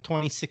July of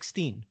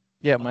 2016.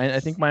 Yeah,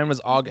 I think mine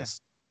was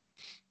August.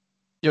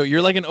 Yo,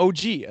 you're like an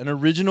OG, an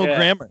original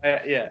grammar.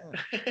 Yeah.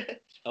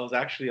 I was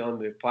actually on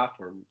the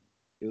platform.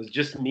 It was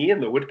just me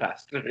and the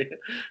Woodpaster.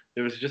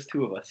 There was just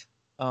two of us.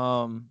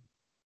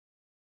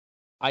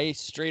 I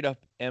straight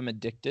up am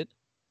addicted,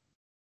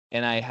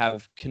 and I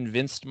have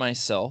convinced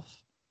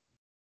myself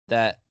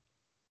that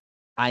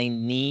I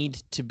need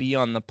to be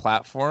on the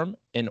platform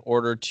in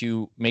order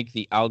to make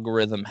the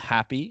algorithm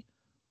happy,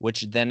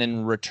 which then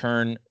in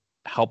return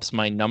helps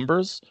my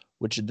numbers,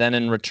 which then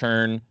in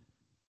return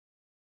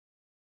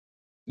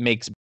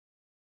makes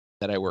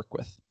that I work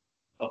with.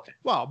 Okay.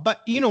 Well,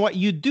 but you know what?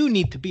 You do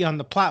need to be on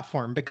the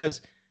platform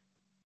because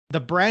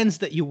the brands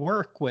that you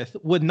work with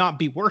would not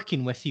be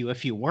working with you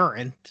if you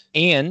weren't.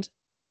 And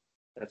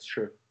that's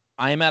true.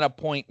 I'm at a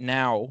point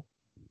now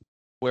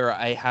where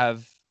I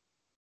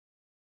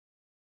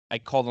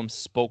call them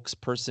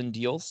spokesperson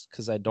deals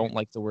because I don't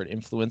like the word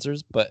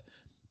influencers, but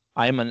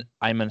I'm a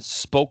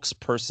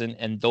spokesperson,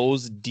 and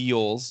those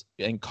deals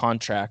and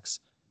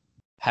contracts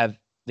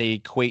they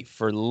equate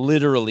for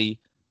literally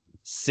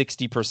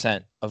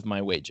 60% of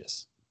my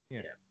wages.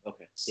 Yeah.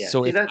 Okay. Yeah.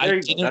 So that's fair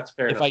enough.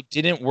 If I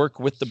didn't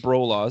work with the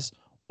Bro Laws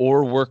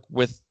or work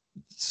with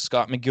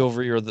Scott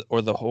McGilvery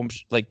or the home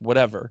like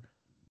whatever,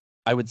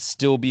 I would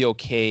still be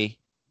okay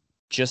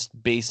just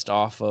based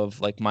off of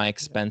like my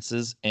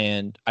expenses.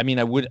 And I mean,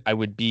 I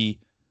would be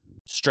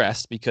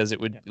stressed because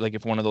it would like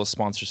if one of those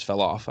sponsors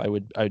fell off, I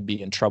would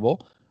be in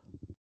trouble.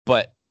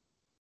 But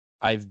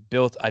I've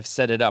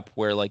set it up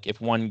where like if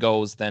one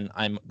goes, then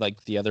I'm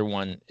like the other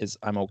one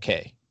I'm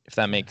okay, if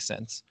that makes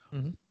sense.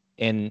 Mm-hmm.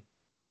 And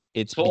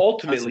it's so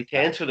ultimately to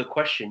answer the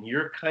question,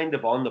 you're kind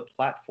of on the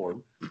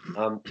platform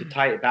to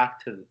tie it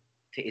back to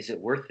is it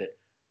worth it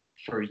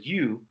for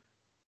you?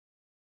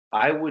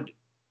 I would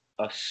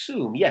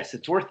assume yes,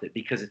 it's worth it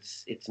because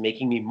it's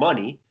making me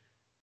money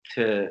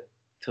to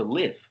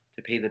live,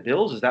 to pay the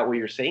bills. Is that what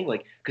you're saying?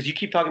 Like, because you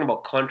keep talking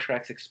about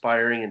contracts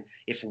expiring, and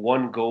if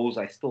one goes,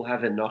 I still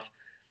have enough.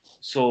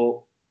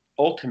 So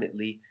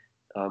ultimately,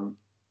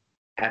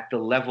 at the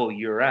level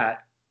you're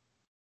at,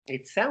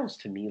 it sounds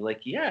to me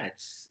like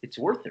it's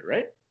worth it,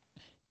 right?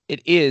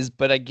 It is,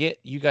 but I get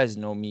you guys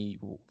know me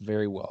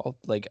very well.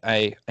 Like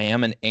I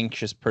am an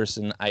anxious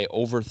person. I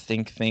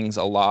overthink things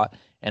a lot,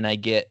 and I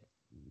get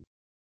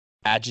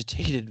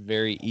agitated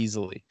very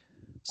easily.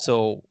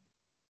 So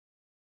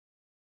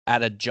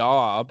at a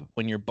job,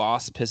 when your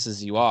boss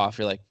pisses you off,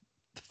 you're like,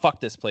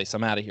 fuck this place.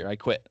 I'm out of here. I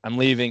quit. I'm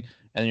leaving.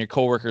 And your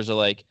coworkers are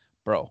like,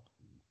 bro,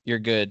 you're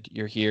good.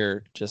 You're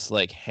here. Just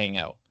like hang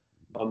out.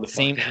 On the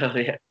same,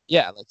 yeah.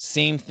 Yeah, like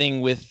same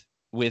thing with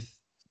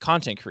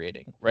content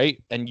creating,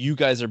 right? And you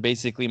guys are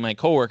basically my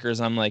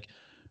coworkers. I'm like,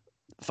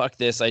 fuck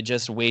this. I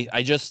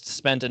just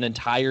spent an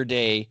entire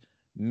day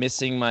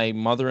missing my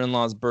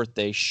mother-in-law's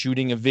birthday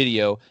shooting a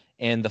video,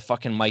 and the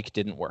fucking mic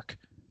didn't work.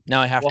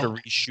 Now I have to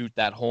reshoot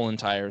that whole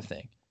entire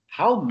thing.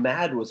 How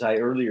mad was I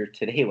earlier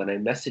today when I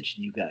messaged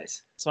you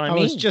guys? So I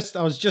was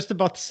just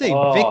about to say,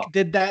 Vic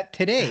did that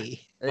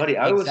today. Buddy,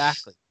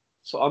 exactly.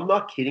 So I'm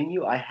not kidding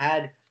you.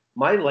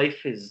 My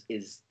life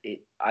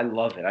I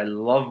love it. I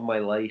love my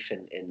life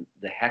and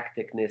the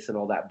hecticness and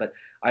all that. But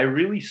I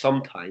really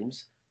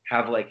sometimes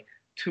have like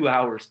 2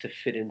 hours to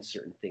fit in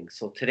certain things.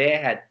 So today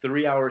I had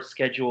 3 hours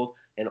scheduled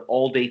and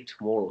all day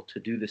tomorrow to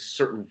do this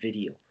certain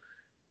video.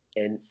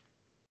 And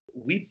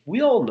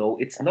we all know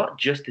it's not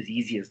just as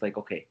easy as like,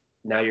 okay,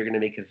 now you're going to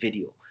make a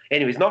video.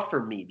 Anyways, not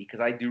for me, because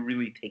I do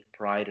really take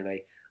pride and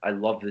I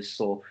love this.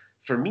 So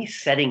for me,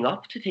 setting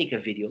up to take a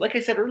video, like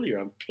I said earlier,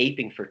 I'm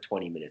taping for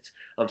 20 minutes.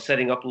 I'm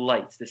setting up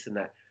lights, this and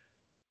that.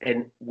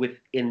 And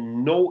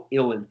in no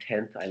ill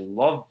intent, I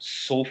love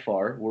so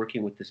far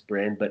working with this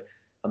brand, but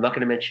I'm not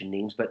going to mention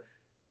names, but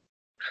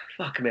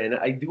fuck, man,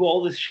 I do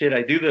all this shit.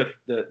 I do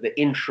the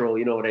intro,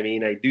 you know what I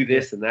mean? I do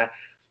this and that.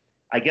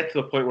 I get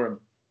to the point where I'm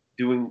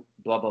doing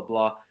blah, blah,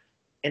 blah.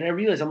 And I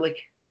realize I'm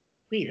like,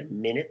 wait a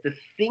minute. The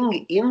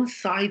thing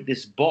inside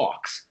this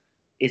box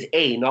is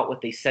not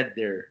what they said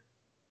they're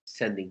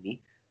sending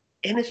me.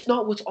 And it's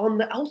not what's on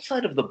the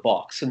outside of the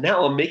box. So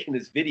now I'm making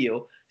this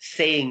video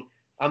saying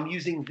I'm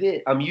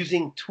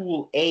using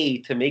tool A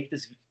to make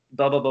this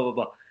blah, blah, blah, blah,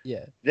 blah.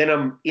 Yeah. Then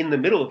I'm in the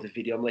middle of the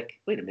video. I'm like,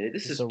 wait a minute,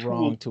 this is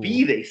tool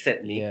B they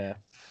sent me. Yeah.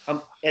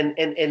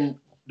 And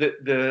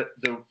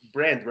the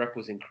brand rep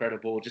was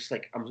incredible. Just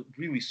like, I'm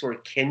really sorry.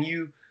 Can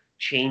you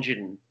change it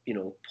and,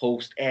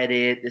 post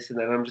edit this and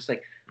that? And I'm just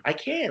like, I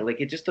can't.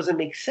 Like, it just doesn't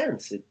make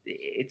sense.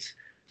 It's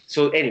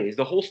so. Anyways,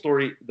 the whole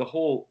story, the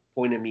whole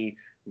point of me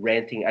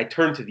ranting, I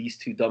turned to these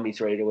two dummies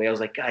right away. I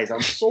was like, guys,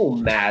 I'm so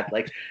mad.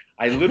 Like,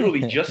 I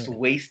literally just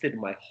wasted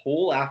my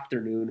whole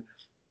afternoon.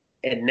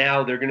 And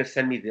now they're going to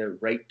send me the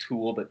right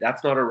tool, but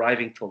that's not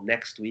arriving till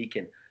next week.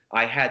 And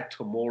I had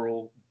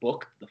tomorrow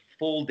booked the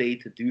full day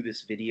to do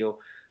this video.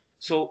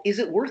 So is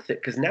it worth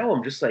it? Because now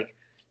I'm just like,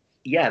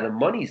 yeah, the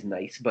money's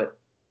nice, but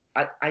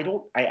I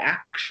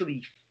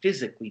actually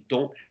physically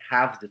don't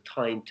have the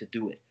time to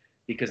do it.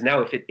 Because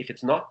now if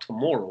it's not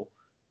tomorrow,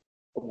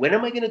 when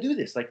am I going to do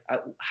this? Like,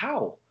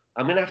 how?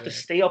 I'm going to have to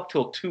stay up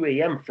till 2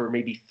 a.m. for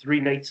maybe 3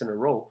 nights in a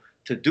row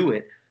to do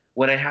it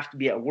when I have to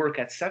be at work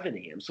at 7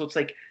 a.m. So it's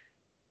like,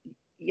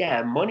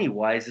 yeah,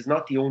 money-wise is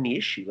not the only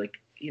issue. Like,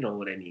 you know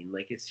what I mean?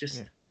 Like, it's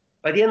just,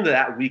 by the end of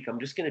that week, I'm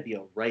just going to be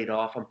a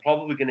write-off. I'm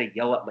probably going to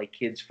yell at my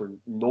kids for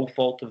no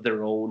fault of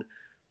their own.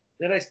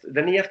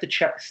 Then you have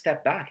to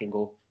step back and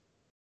go,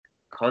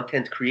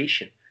 content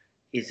creation,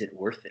 is it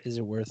worth it? Is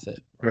it worth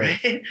it?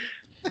 Right?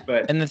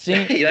 But and the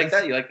thing, you like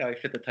that? You like how I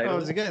fit the title?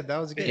 That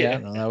was good. Yeah,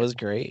 no, that was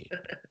great.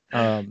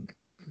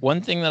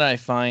 One thing that I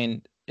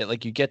find,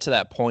 like, you get to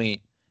that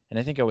point, and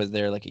I think I was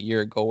there like a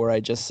year ago, where I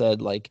just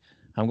said, like,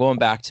 I'm going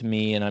back to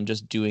me and I'm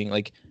just doing,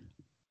 like,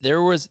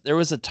 there was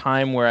a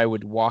time where I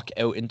would walk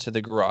out into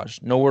the garage,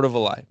 no word of a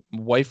lie.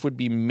 My wife would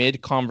be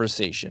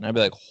mid-conversation. I'd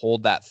be like,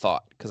 hold that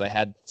thought, because I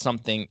had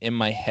something in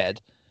my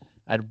head.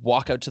 I'd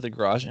walk out to the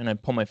garage and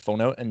I'd pull my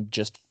phone out and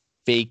just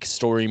fake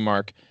story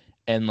mark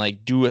and,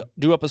 like, do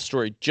up a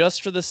story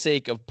just for the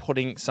sake of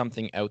putting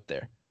something out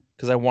there,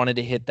 because I wanted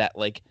to hit that,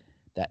 like,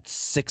 that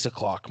 6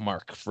 o'clock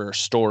mark for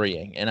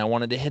storying, and I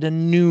wanted to hit a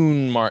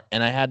noon mark,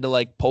 and I had to,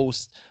 like,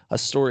 post a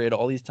story at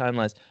all these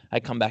timelines. I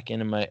come back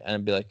in and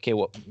I'd be like,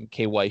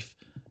 okay, wife,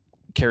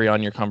 carry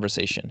on your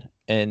conversation.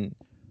 And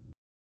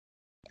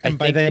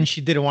by then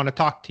she didn't want to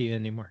talk to you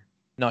anymore.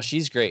 No,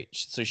 she's great.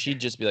 So she'd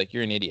just be like,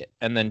 you're an idiot.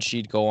 And then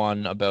she'd go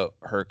on about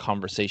her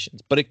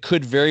conversations. But it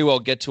could very well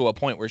get to a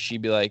point where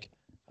she'd be like,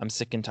 I'm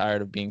sick and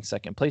tired of being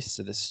second place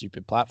to this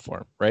stupid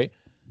platform, right?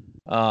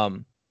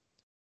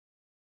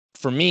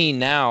 For me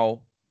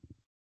now,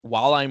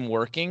 while I'm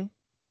working,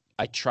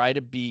 I try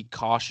to be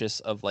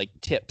cautious of, like,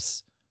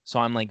 tips. So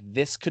I'm like,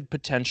 this could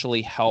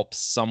potentially help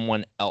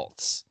someone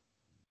else.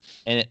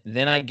 And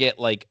then I get,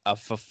 like, a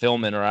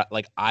fulfillment, or,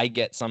 like, I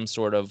get some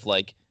sort of,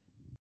 like,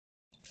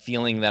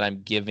 feeling that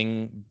I'm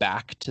giving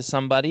back to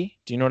somebody.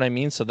 Do you know what I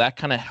mean? So that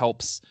kind of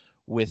helps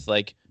with,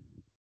 like,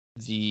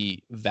 the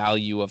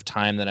value of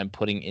time that I'm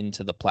putting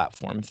into the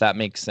platform, if that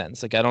makes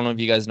sense. Like, I don't know if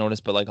you guys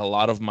noticed, but, like, a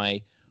lot of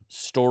my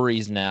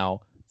stories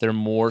now, they're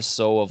more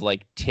so of,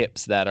 like,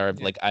 tips that are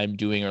like I'm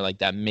doing, or, like,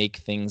 that make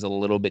things a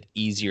little bit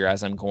easier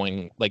as I'm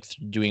going, like,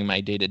 doing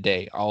my day to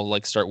day. I'll,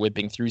 like, start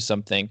whipping through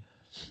something,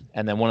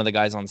 and then one of the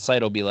guys on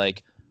site will be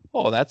like,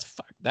 oh,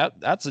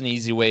 that's an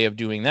easy way of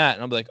doing that.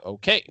 And I'll be like,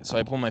 okay. So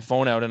I pull my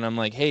phone out and I'm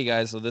like, hey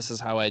guys, so this is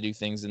how I do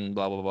things, and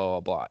blah, blah, blah,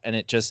 blah, blah. And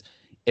it just,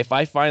 if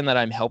I find that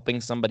I'm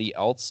helping somebody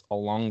else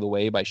along the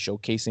way by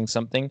showcasing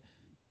something,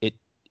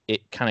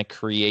 it kind of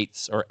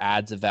creates or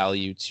adds a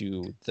value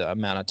to the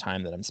amount of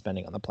time that I'm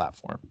spending on the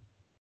platform.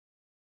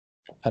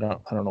 I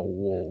don't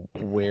know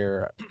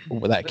where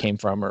that came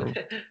from or.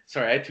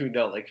 Sorry, I tuned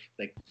out like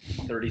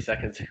 30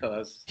 seconds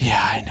ago.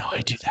 Yeah, I know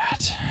I do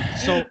that.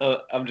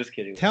 So I'm just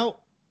kidding.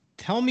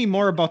 tell me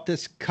more about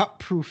this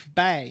cut-proof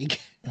bag.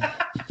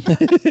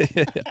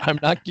 I'm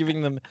not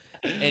giving them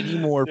any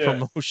more Yeah.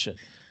 promotion.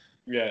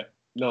 Yeah.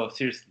 No,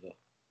 seriously though.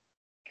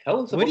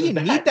 Tell us What do about you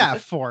the need bag.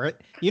 that for?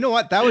 You know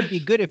what? That would be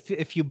good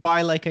if you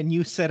buy like a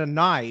new set of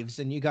knives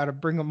and you got to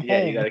bring them Yeah,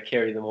 home. you got to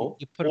carry them home.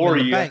 You put them or in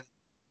the you bag.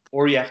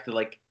 or you have to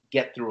like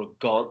get through a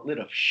gauntlet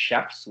of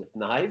chefs with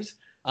knives.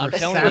 I'm Or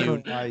telling you,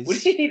 samurais. What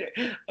do you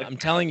need? I'm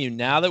telling you,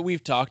 now that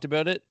we've talked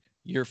about it,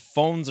 your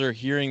phones are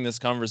hearing this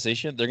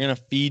conversation. They're gonna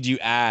feed you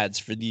ads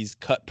for these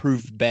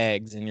cut-proof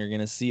bags, and you're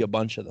gonna see a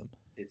bunch of them.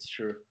 It's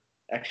true.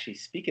 Actually,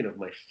 speaking of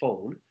my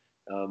phone,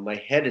 my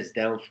head is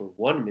down for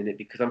 1 minute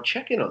because I'm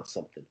checking on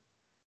something.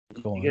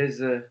 Go on. You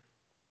guys,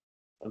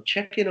 I'm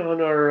checking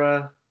on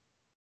our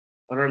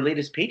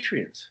latest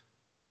Patreons.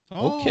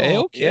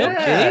 Okay.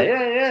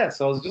 Yeah.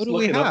 So I was What just do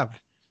we looking up.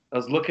 have? I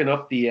was looking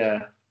up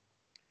the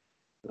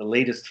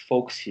latest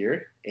folks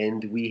here,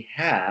 and we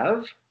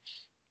have.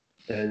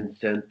 Dun,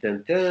 dun,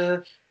 dun,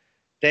 dun.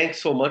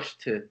 Thanks so much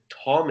to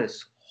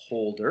Thomas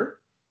Holder.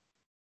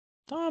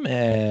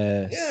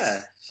 Thomas.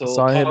 Yeah. So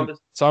saw Thomas.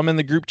 Saw him in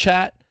the group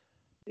chat.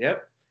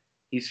 Yep.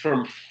 He's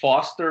from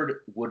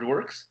Fostered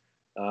Woodworks.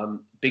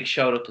 Big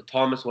shout out to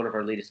Thomas, one of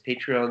our latest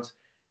Patreons.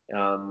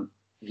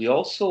 We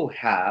also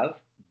have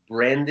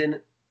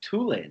Brandon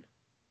Tulane.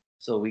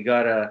 So we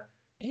got a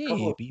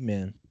Hey,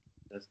 B-Man.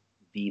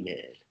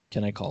 B-Man.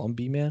 Can I call him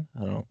B-Man?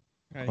 I don't.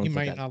 He think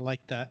might not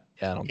like that.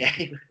 Yeah, I don't. Yeah.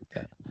 think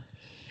that.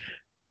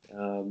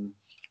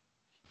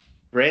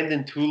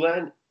 Brandon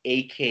Tulane,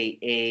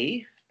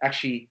 a.k.a.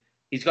 Actually,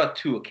 he's got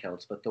two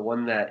accounts, but the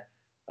one that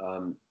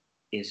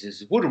is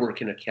his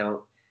woodworking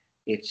account,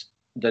 it's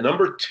the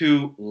number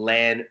 2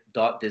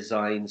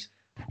 lan.designs.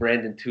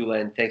 Brandon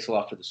Tulane, thanks a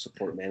lot for the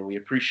support, man. We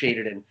appreciate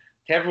it. And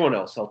to everyone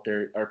else out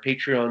there, our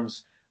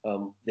Patreons,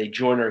 they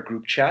join our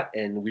group chat,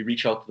 and we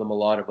reach out to them a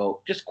lot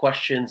about just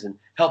questions and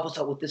help us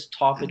out with this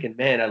topic. And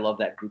man, I love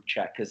that group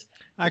chat because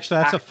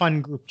Actually, that's a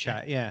fun group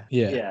chat. Yeah.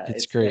 Yeah,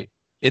 it's great.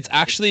 It's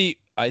actually,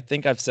 I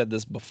think I've said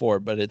this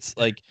before, but it's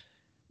like,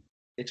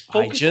 it's I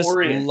focus just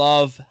oriented.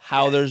 love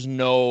how there's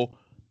no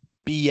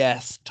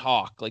BS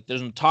talk. Like,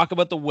 there's no talk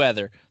about the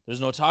weather.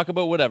 There's no talk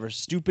about whatever.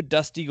 Stupid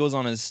Dusty goes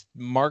on his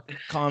mark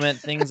comment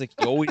things like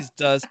he always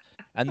does.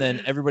 And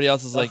then everybody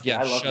else is like, Dusty, yeah,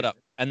 I love shut you. up.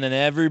 And then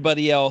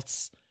everybody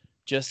else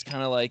just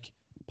kind of like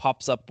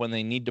pops up when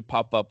they need to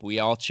pop up. We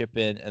all chip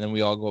in, and then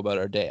we all go about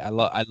our day.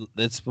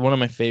 It's one of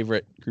my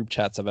favorite group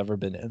chats I've ever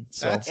been in.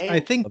 So That's, I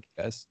think, love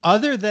you guys.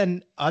 other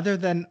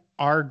than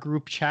our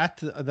group chat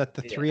that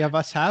the three of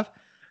us have,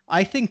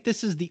 I think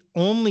this is the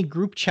only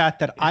group chat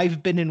that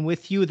I've been in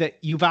with you that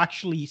you've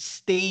actually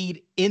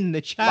stayed in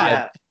the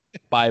chat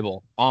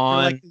Bible for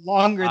on like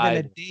longer than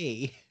a Bible.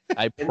 day.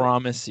 I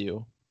promise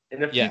you.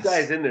 And a few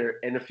guys in there,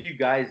 and a few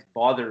guys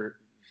bother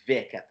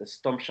Vic at the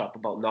stump shop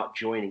about not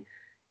joining.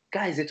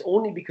 Guys, it's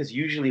only because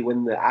usually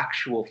when the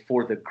actual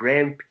For the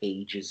Gram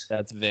page is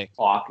That's Vic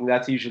talking,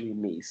 that's usually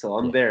me. So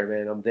I'm there,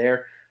 man. I'm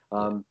there.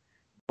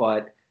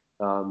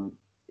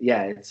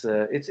 Yeah,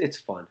 it's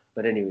fun.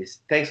 But anyways,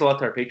 thanks a lot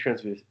to our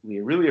patrons. We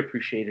really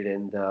appreciate it,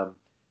 and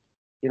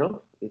you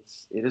know, it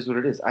is what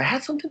it is. I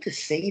had something to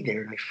say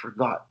there and I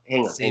forgot.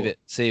 Hang on. Save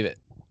it.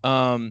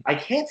 I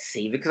can't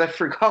save it because I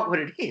forgot what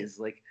it is.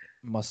 Like,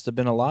 must have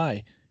been a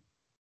lie.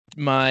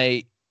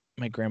 My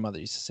grandmother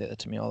used to say that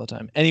to me all the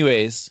time.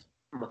 Anyways,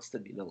 must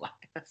have been a lie.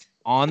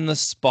 on the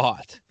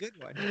spot.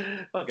 Good one.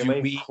 Fuck, am I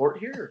in court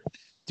here?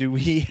 Do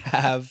we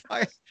have?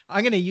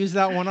 I'm gonna use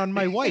that one on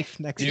my wife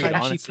next Dude, time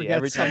honestly, she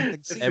forgets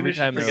something. every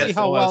time See they're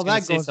how I was well gonna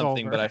that say goes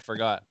something, over. but I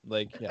forgot.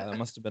 Like, yeah, that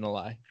must have been a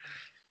lie.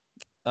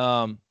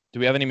 Do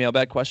we have any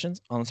mailbag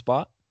questions on the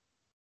spot?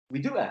 We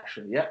do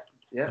actually. Yeah.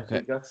 Okay.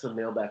 We got some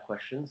mailbag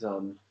questions.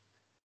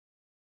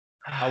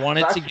 I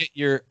wanted to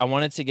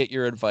get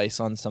your advice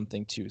on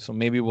something too, so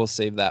maybe we'll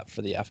save that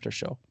for the after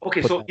show.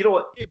 Okay, so you know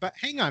what? Hey, but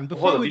hang on,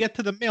 before we get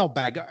to the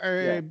mailbag,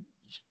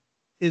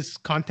 is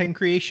content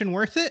creation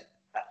worth it?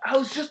 I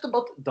was just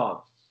about to,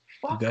 Dom.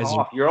 Fuck You guys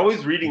off! You're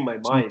always reading my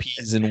mind. 2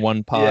 peas in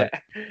one pod.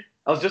 Yeah.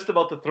 I was just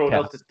about to throw it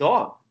out to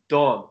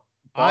Dom.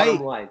 Bottom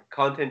line,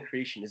 content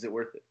creation, is it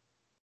worth it?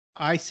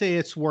 I say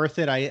it's worth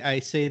it. I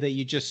say that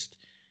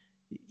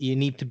you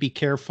need to be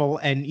careful,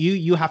 and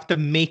you have to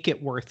make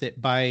it worth it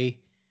by,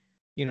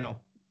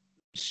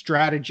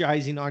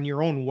 strategizing on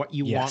your own what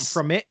you want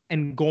from it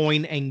and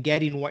going and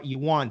getting what you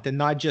want, and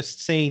not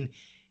just saying,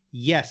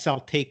 yes,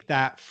 I'll take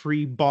that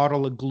free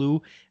bottle of glue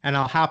and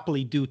I'll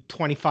happily do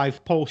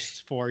 25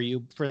 posts for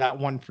you for that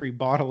one free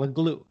bottle of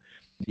glue.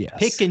 Yes.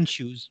 Pick and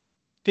choose,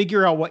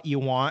 figure out what you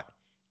want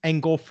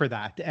and go for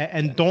that.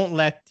 And don't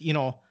let,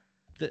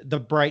 the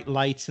bright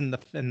lights and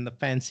the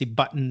fancy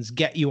buttons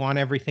get you on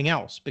everything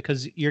else,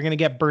 because you're going to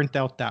get burnt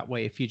out that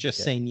way if you're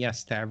just saying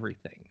yes to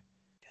everything.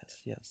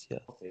 Yes.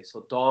 Okay,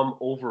 so Dom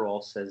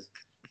overall says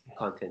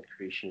content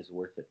creation is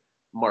worth it.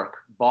 Mark,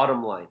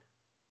 bottom line,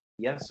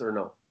 yes or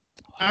no?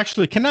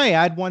 Actually, can I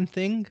add one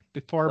thing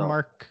before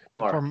Mark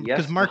Mark,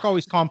 because yes, Mark no.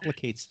 always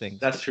complicates things.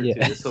 That's true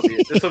Yeah.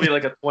 too. This will be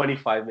like a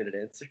 25-minute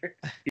answer.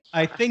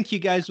 I think you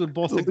guys would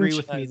both agree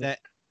with me Luchanism. that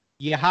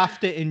you have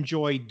to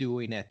enjoy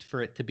doing it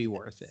for it to be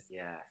worth it.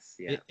 Yes,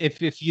 yeah.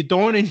 If you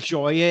don't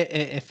enjoy it,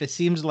 if it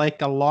seems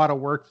like a lot of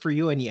work for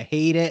you and you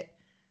hate it,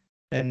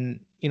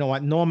 then you know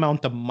what? No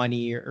amount of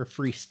money or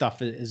free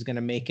stuff is going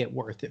to make it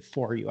worth it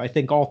for you. I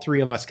think all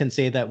three of us can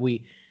say that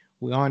we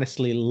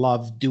honestly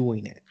love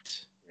doing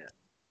it.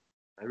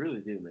 I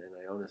really do, man.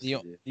 I honestly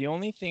do. The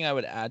only thing I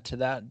would add to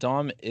that,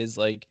 Dom, is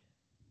like,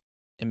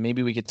 and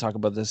maybe we could talk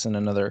about this in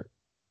another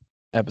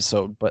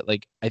episode, but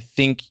like, I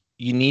think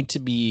you need to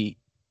be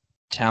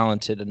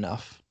talented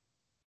enough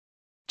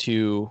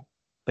to,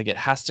 like, it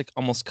has to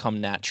almost come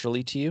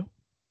naturally to you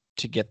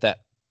to get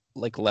that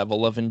like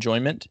level of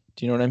enjoyment.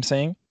 Do you know what I'm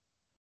saying?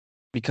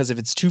 Because if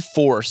it's too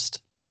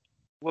forced,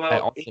 I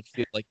Well, also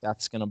feel like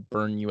that's gonna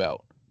burn you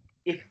out.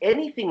 if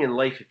anything in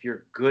life, if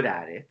you're good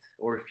at it,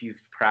 or if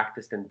you've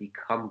practiced and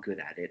become good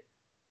at it,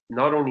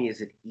 not only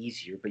is it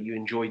easier, but you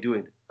enjoy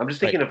doing it. I'm just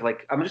thinking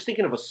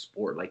of a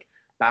sport like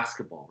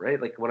basketball,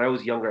 right? Like when I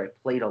was younger, I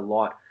played a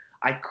lot.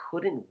 I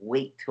couldn't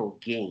wait till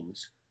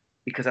games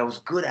because I was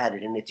good at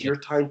it, and it's your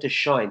time to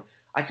shine.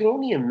 I can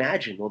only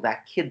imagine, well,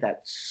 that kid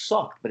that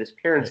sucked, but his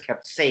parents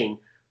kept saying,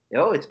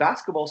 "Oh, it's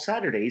basketball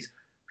Saturdays."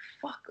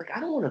 Fuck, like I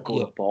don't want to go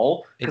to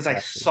ball because I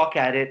suck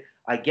at it.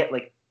 I get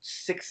like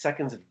 6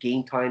 seconds of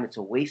game time. It's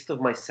a waste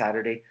of my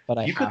Saturday. But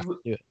I have to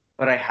do it.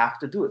 But I have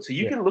to do it. So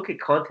you can look at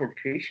content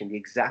creation the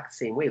exact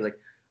same way. Like,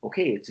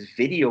 okay, it's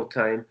video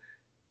time.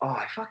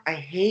 Oh, I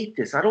hate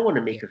this. I don't want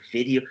to make a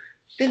video.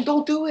 Then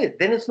don't do it.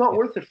 Then it's not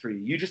worth it for you.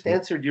 You just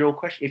answered your own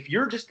question. If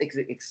you're just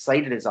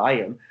excited as I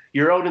am,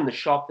 you're out in the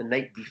shop the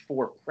night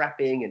before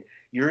prepping, and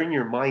you're in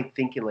your mind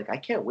thinking like, I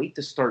can't wait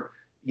to start,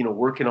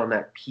 working on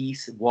that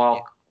piece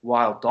while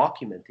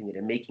documenting it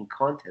and making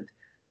content.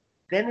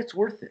 Then it's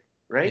worth it,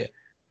 right?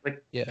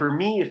 For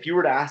me, if you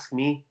were to ask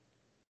me,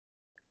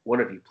 one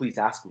of you, please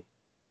ask me.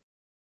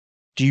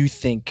 Do you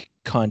think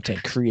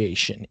content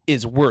creation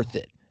is worth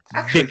it?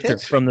 Actually, Victor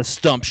from the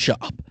Stump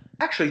Shop.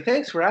 Actually,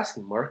 thanks for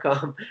asking, Mark.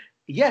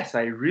 Yes,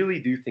 I really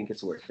do think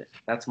it's worth it.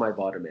 That's my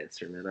bottom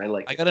answer,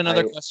 man. I got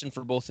another question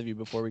for both of you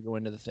before we go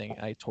into the thing.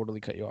 I totally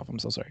cut you off. I'm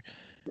so sorry.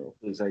 No,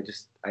 please.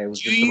 I was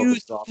Do just you about to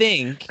stop.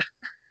 think?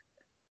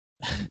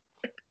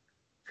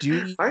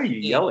 Why are you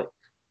yelling?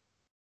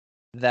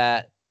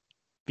 That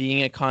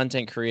being a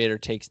content creator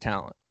takes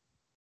talent?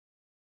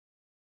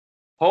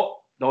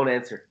 Oh, don't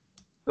answer.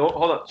 Don't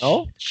hold on.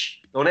 Oh? Shh.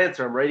 Don't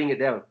answer. I'm writing it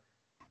down.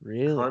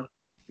 Really?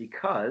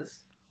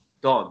 Because,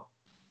 Dom,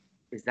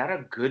 is that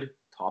a good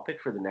topic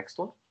for the next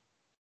one?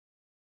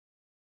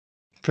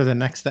 For the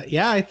next,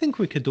 yeah, I think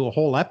we could do a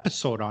whole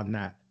episode on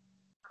that.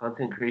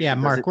 Content creation. Yeah,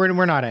 Mark,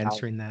 we're not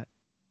answering that.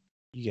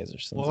 You guys are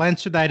so. We'll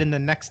answer that in the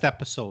next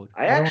episode.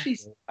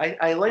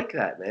 I like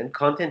that, man.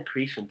 Content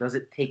creation. Does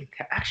it take?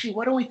 Actually,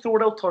 why don't we throw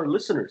it out to our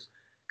listeners,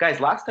 guys?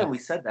 Last time we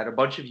said that, a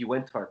bunch of you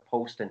went to our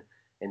post and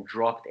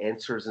dropped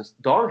answers, and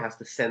Don has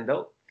to send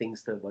out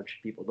things to a bunch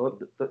of people.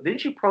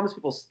 Didn't you promise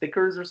people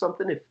stickers or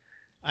something?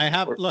 I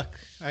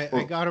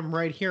got them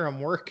right here.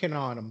 I'm working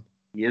on them.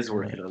 He is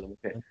working on them.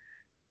 Okay.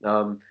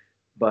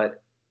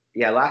 But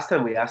yeah, last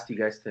time we asked you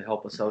guys to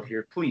help us out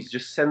here. Please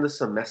just send us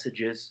some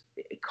messages.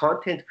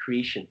 Content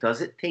creation,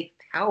 does it take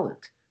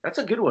talent? That's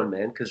a good one,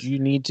 man. Because you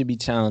need to be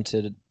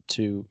talented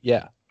to.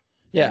 Yeah.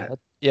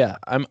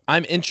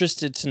 I'm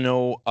interested to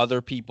know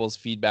other people's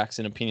feedbacks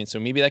and opinions. So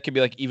maybe that could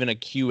be like even a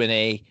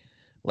Q&A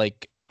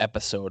like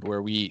episode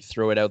where we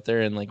throw it out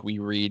there and like we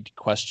read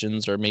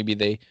questions, or maybe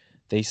they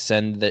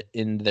send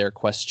in their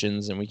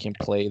questions and we can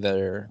play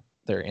their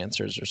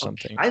answers or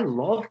something. I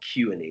love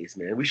Q&As,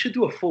 man. We should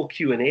do a full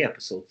Q&A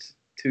episode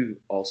too.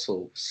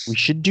 Also, we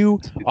should do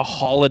a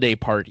holiday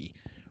party.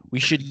 We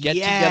should get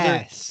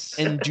together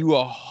and do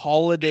a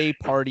holiday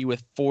party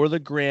with For the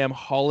Gram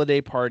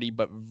holiday party,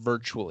 but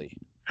virtually.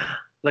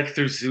 Like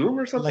through Zoom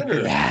or something?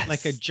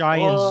 Like a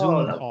giant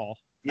Zoom call.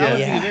 That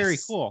would be very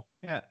cool.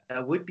 Yeah.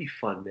 That would be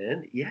fun,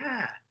 man.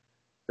 Yeah.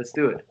 Let's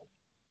do it.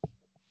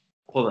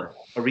 Hold on.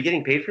 Are we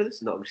getting paid for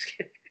this? No, I'm just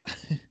kidding.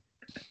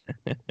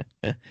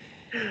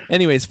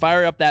 Anyways,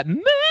 fire up that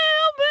mailbag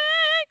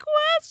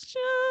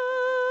question.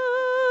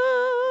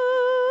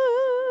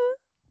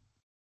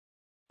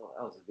 Oh,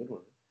 that was a good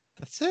one.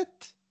 That's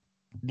it.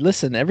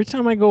 Listen, every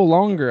time I go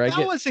longer,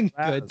 that wasn't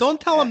good. Don't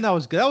tell him that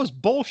was good. That was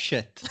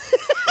bullshit.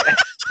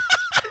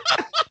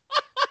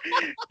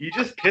 You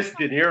just pissed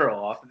De Niro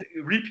off.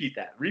 Repeat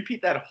that.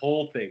 Repeat that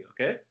whole thing,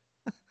 okay?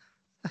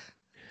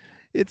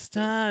 It's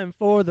time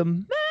for the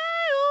mailbag.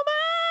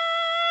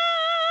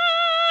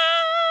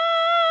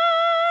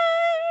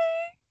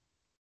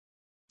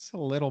 It's a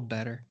little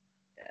better.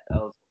 Yeah,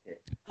 that was okay.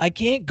 I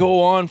can't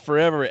go on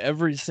forever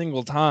every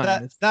single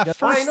time. That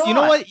first, you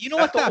know what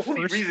that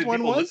first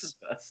one was?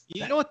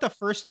 You know what the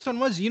first one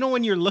was? You know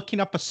when you're looking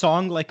up a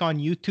song like on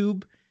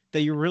YouTube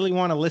that you really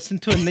want to listen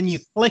to, and then you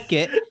click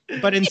it,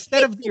 but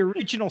instead of the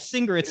original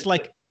singer, it's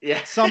like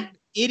some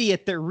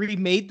idiot that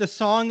remade the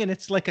song, and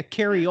it's like a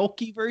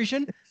karaoke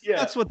version. Yeah.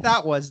 That's what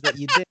that was that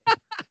you did.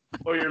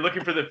 Or you're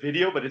looking for the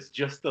video, but it's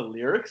just the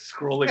lyrics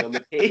scrolling on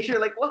the page. You're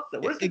like, where's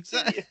the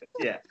Exactly.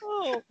 video? Yeah.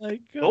 Oh my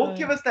god. Don't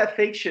give us that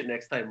fake shit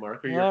next time,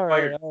 Mark, or you're all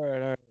fired.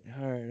 right.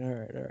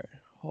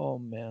 Oh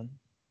man.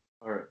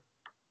 All right.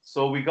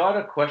 So we got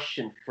a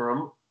question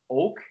from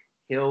Oak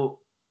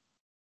Hill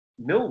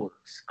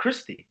Millworks.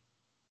 Christy.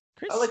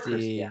 I like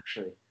Christy,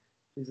 actually.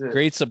 She's a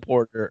Great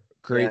supporter.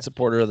 Great Yeah.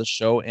 supporter of the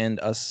show and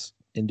us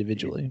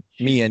individually.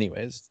 She's- Me,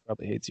 anyways.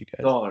 Probably hates you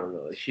guys. No,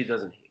 really. She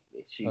doesn't hate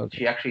me. Okay.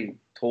 She actually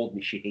told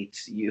me she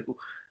hates you,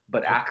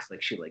 but acts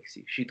like she likes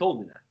you. She told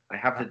me that. I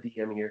have the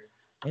DM here.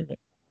 Okay.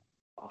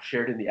 I'll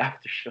share it in the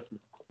after show.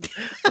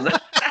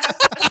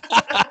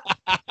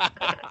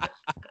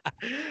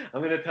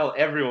 I'm gonna tell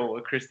everyone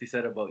what Christy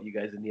said about you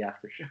guys in the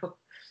after show.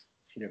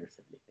 She never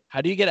said anything.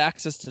 How do you get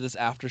access to this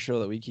after show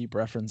that we keep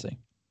referencing?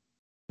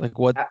 Like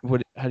how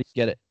do you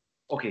get it?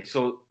 Okay,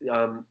 so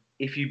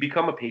if you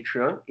become a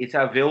Patreon, it's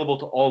available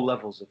to all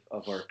levels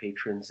of our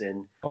patrons,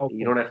 and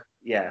you don't have,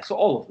 so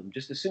all of them.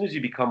 Just as soon as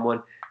you become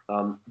one,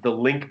 the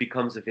link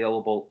becomes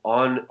available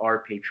on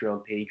our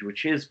Patreon page,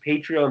 which is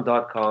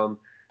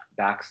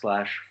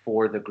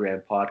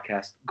patreon.com/forthegram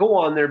podcast. Go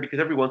on there because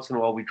every once in a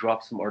while we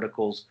drop some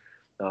articles.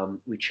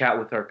 We chat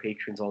with our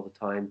patrons all the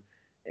time,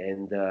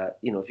 and if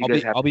you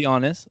guys have, I'll be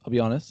honest.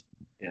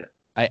 Yeah.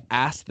 I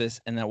asked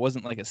this, and that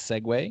wasn't like a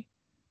segue,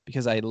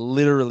 because I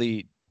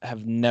literally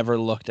have never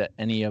looked at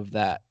any of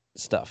that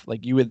stuff.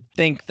 Like, you would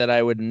think that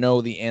I would know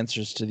the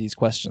answers to these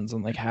questions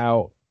and like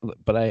how,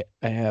 but I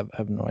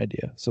have no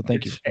idea. So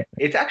thank you.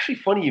 It's actually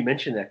funny you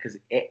mentioned that because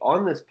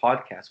on this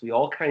podcast we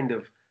all kind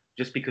of,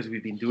 just because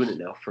we've been doing it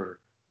now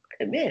for,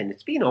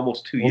 it's been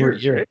almost 2 Over a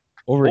years, year. right?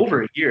 Over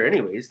Over a year,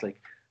 anyways,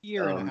 like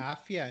Year and a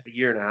half, yeah. a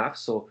year and a half.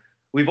 So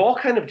we've all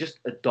kind of just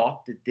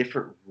adopted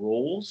different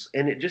roles,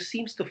 and it just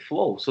seems to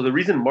flow. So the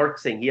reason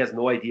Mark's saying he has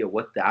no idea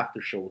what the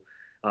after show,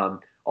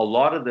 a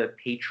lot of the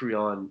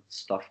Patreon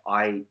stuff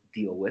I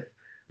deal with.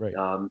 Right.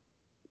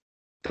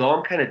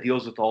 Dom kind of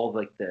deals with all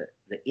like the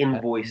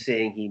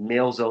invoicing. He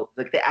mails out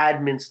like the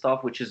admin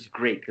stuff, which is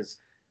great because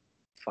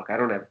I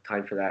don't have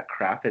time for that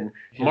crap. And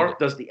Mark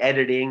does the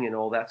editing and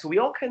all that. So we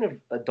all kind of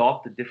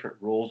adopted different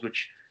roles,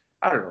 which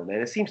I don't know,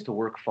 man. It seems to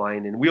work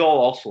fine, and we all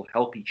also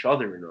help each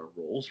other in our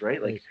roles,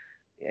 right? Like,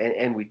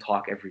 and we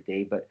talk every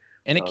day, but.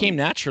 And it came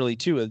naturally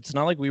too. It's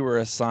not like we were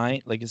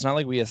assigned, like, it's not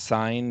like we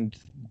assigned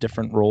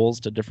different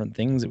roles to different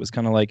things. It was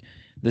kind of like,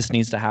 this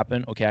needs to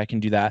happen. Okay, I can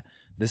do that.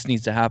 This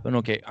needs to happen.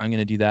 Okay, I'm going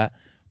to do that.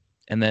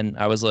 And then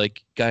I was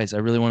like, guys, I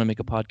really want to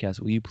make a podcast.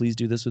 Will you please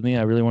do this with me?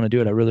 I really want to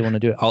do it.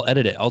 I'll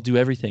edit it. I'll do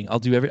everything.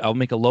 I'll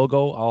make a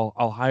logo.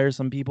 I'll hire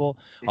some people.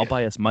 I'll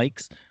buy us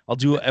mics. I'll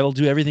do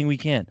everything we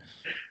can.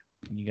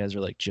 And you guys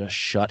are like, just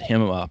shut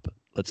him up.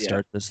 Let's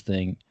start this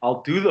thing.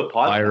 I'll do the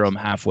podcast. Fire him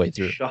halfway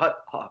through.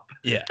 Shut up.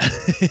 Yeah.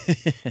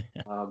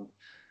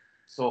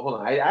 So hold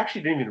on. I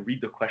actually didn't even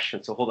read the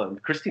question. So hold on.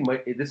 Christy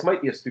this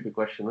might be a stupid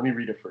question. Let me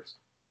read it first.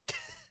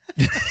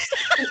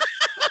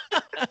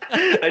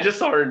 I just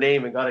saw her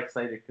name and got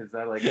excited because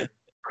I like it.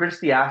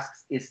 Christy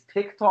asks, is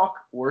TikTok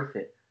worth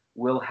it?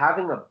 Will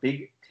having a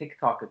big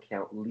TikTok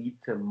account lead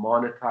to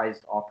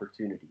monetized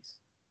opportunities?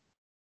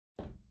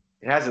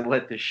 It hasn't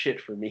led to shit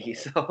for me,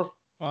 so.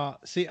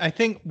 See, I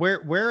think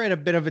we're at a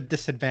bit of a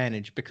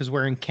disadvantage because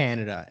we're in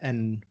Canada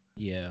and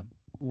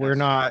we're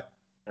not.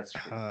 That's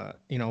true.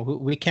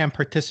 We can't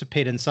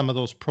participate in some of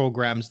those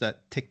programs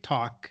that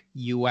TikTok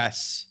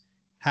US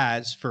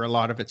has for a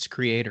lot of its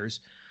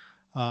creators.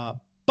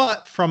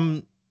 But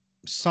from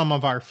some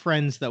of our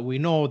friends that we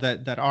know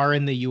that are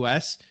in the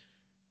US,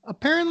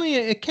 apparently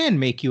it can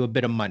make you a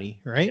bit of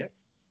money, right? Yeah.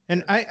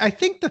 And I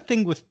think the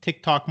thing with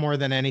TikTok more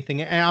than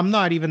anything, and I'm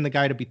not even the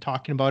guy to be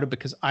talking about it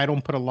because I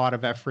don't put a lot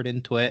of effort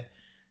into it.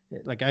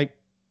 Like I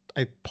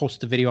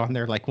post a video on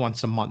there like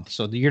once a month,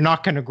 so you're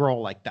not going to grow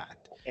like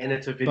that. And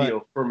it's a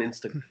video from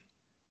Instagram.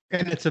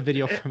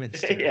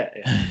 Yeah.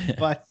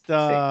 But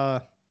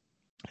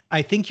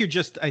I think you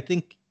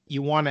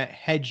want to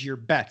hedge your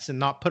bets and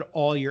not put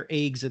all your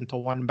eggs into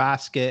one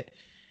basket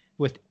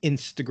with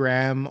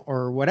Instagram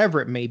or whatever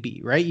it may be,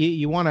 right?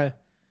 You want to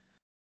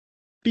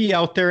be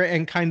out there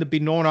and kind of be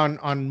known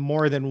on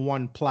more than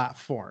one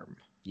platform,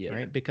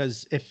 right?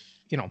 Because if,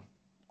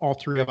 all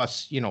three of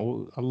us,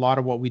 a lot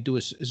of what we do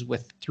is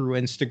through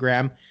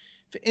Instagram.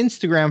 If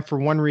Instagram, for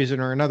one reason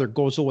or another,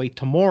 goes away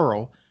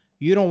tomorrow,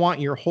 you don't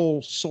want your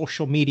whole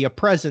social media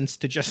presence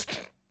to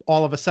just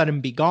all of a sudden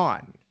be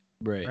gone.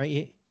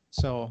 Right.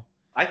 So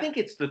I think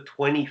it's the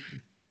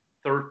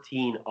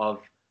 2013 of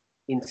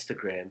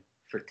Instagram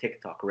for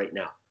TikTok right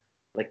now.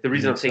 Like the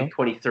reason I'm saying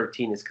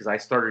 2013 is because I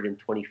started in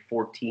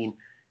 2014.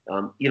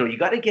 You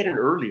got to get in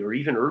early or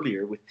even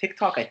earlier with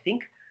TikTok. I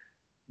think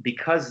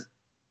because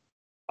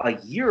a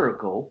year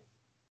ago,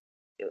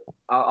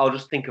 I'll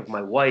just think of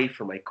my wife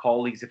or my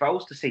colleagues. If I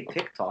was to say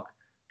TikTok,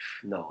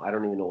 no, I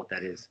don't even know what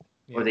that is.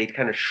 Yeah. Or they'd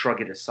kind of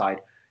shrug it aside.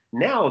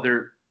 Now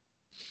they're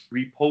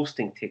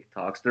reposting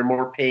TikToks. They're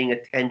more paying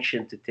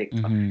attention to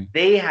TikTok. Mm-hmm.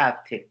 They have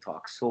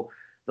TikToks. So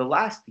the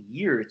last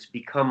year, it's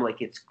become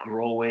like it's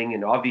growing.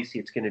 And obviously,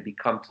 it's going to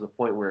become to the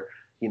point where,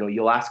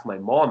 you'll ask my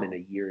mom in a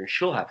year and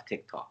she'll have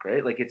TikTok,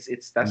 right? Like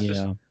that's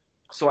just,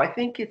 so I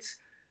think it's,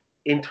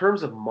 in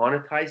terms of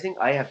monetizing,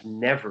 I have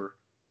never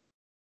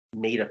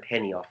made a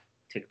penny off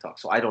TikTok.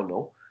 So I don't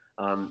know.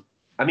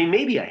 I mean,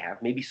 maybe I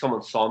have. Maybe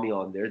someone saw me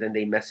on there, then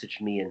they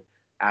messaged me and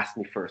asked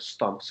me for a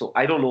stump. So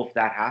I don't know if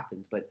that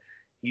happened, but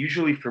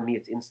usually for me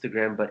it's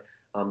Instagram. But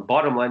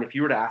bottom line, if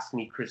you were to ask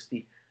me,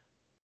 Christy,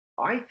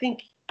 I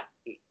think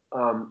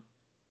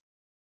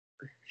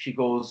she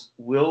goes,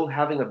 will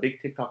having a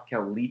big TikTok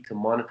account lead to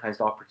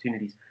monetized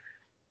opportunities?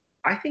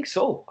 I think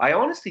so. I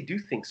honestly do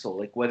think so.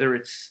 Like whether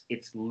it's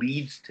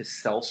leads to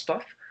sell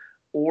stuff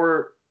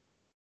or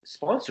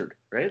sponsored,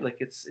 right?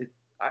 Like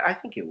I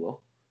think it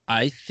will.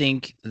 I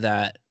think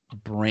that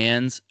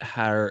brands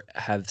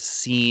have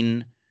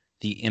seen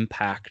the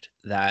impact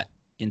that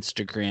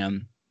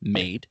Instagram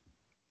made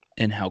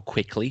and how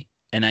quickly.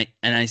 And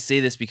I say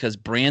this because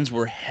brands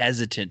were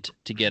hesitant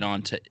to get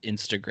onto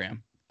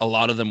Instagram. A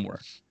lot of them were.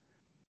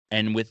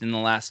 And within the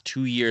last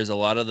 2 years, a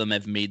lot of them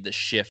have made the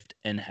shift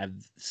and have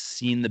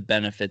seen the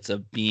benefits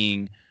of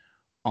being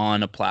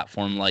on a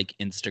platform like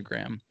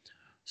Instagram.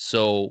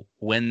 So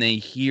when they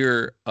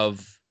hear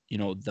of,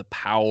 the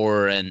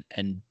power and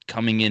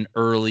coming in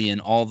early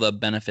and all the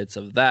benefits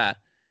of that,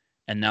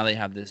 and now they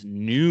have this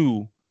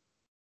new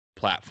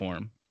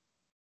platform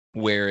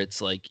where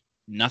it's like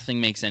nothing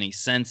makes any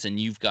sense, and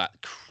you've got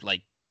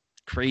like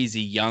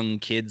crazy young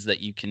kids that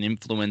you can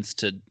influence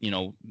to,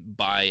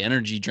 buy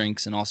energy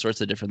drinks and all sorts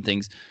of different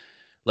things.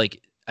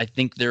 Like, I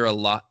think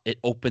it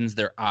opens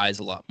their eyes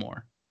a lot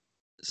more.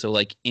 So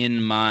like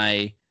in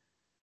my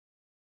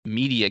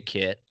media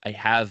kit, I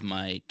have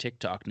my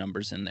TikTok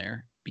numbers in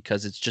there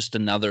because it's just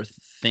another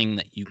thing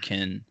that you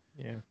can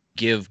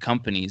give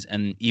companies.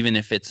 And even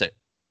if it's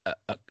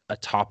a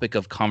topic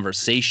of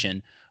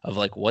conversation of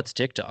like, what's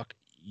TikTok,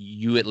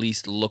 you at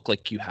least look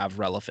like you have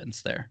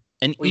relevance there.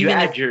 And well, even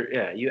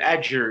you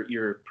add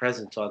your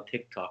presence on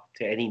TikTok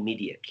to any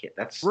media kit.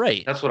 That's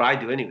right. That's what I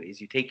do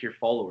anyways. You take your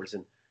followers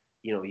and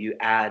you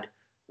add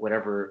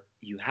whatever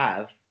you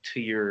have to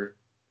your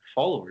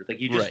followers.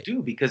 Like you just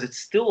do, because it's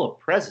still a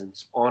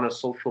presence on a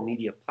social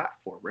media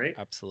platform, right?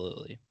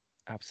 Absolutely.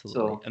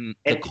 So, and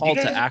the call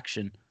to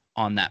action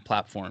on that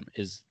platform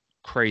is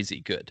crazy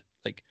good.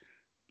 Like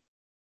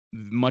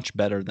much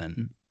better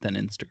than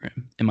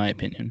Instagram, in my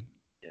opinion.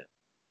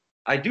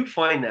 I do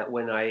find that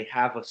when I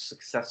have a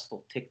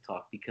successful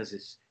TikTok,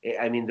 because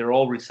they're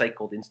all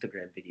recycled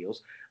Instagram videos,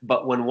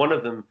 but when one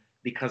of them,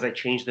 because I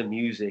change the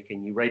music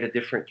and you write a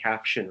different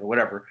caption or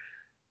whatever,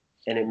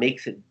 and it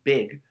makes it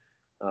big,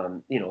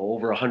 over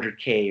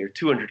 100K or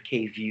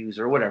 200K views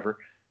or whatever,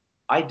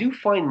 I do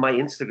find my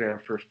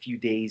Instagram for a few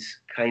days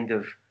kind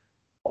of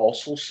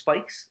also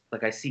spikes.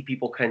 Like I see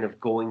people kind of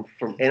going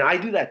from, and I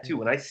do that too.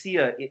 When I see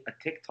a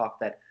TikTok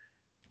that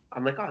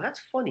I'm like, oh, that's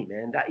funny,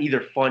 man. That either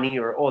funny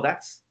or, oh,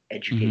 that's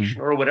education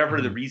or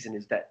whatever the reason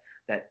is that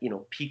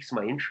piques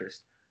my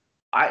interest.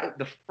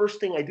 The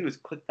first thing I do is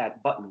click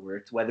that button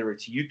whether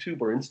it's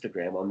YouTube or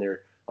Instagram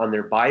on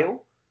their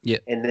bio,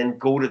 and then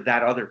go to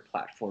that other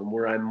platform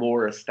where I'm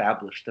more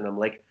established, and I'm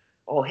like,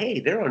 oh, hey,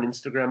 they're on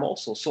Instagram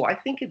also. So I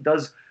think it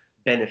does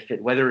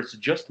benefit, whether it's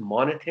just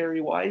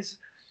monetary wise.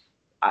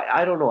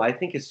 I don't know. I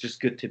think it's just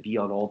good to be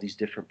on all these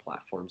different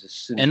platforms as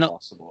soon as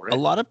possible, right? A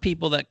lot of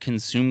people that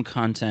consume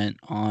content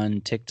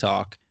on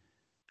TikTok,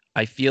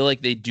 I feel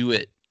like they do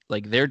it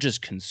like they're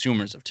just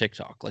consumers of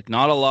TikTok. Like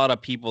not a lot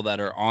of people that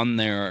are on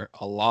there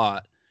a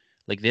lot,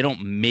 like they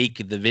don't make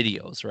the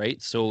videos,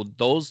 right? So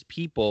those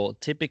people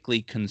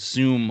typically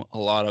consume a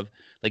lot of,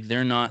 like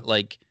they're not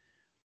like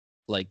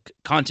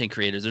content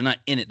creators. They're not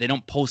in it. They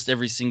don't post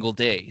every single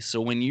day. So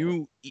when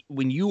you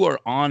are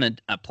on an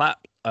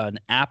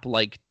app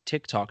like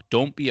TikTok,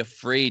 don't be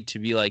afraid to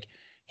be like,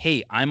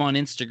 hey, I'm on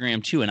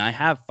Instagram too, and I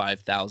have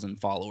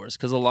 5,000 followers.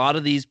 Because a lot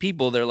of these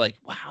people, they're like,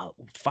 wow,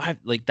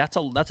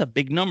 that's a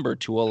big number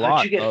to a lot.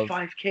 How'd you get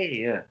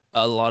 5K? Yeah,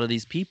 a lot of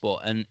these people,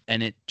 and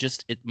it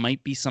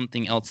might be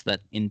something else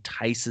that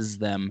entices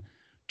them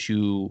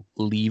to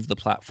leave the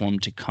platform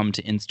to come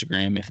to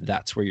Instagram if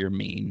that's where your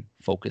main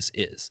focus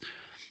is.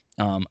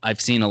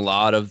 I've seen a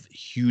lot of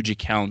huge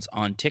accounts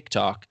on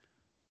TikTok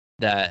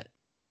that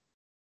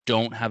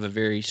don't have a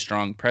very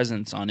strong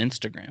presence on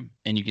Instagram,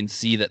 and you can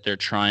see that they're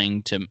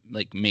trying to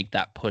like make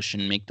that push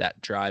and make that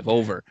drive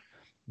over,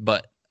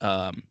 but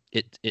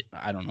it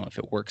I don't know if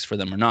it works for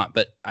them or not,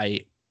 but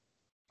I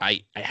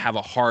have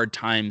a hard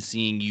time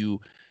seeing you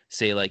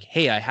say like,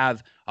 hey, I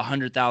have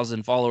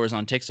 100,000 followers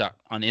on TikTok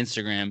on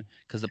Instagram,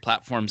 because the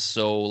platform's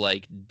so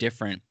like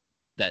different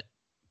that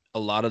a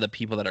lot of the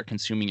people that are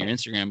consuming your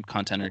Instagram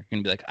content are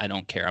going to be like, I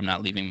don't care, I'm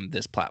not leaving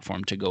this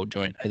platform to go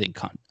join. I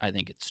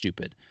think it's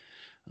stupid.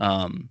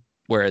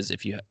 Whereas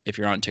if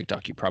you're on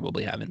TikTok, you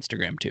probably have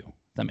Instagram too.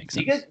 That makes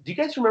sense. Do you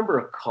guys remember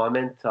a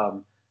comment?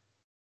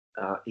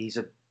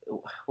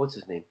 What's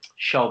his name?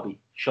 Shelby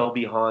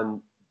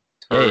Hahn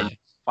turns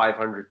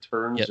 500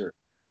 turns, or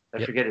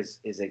I forget his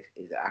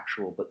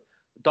actual, but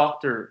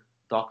Dr.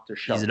 Shelby.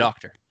 He's a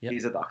doctor. Yep.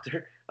 He's a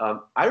doctor.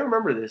 I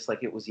remember this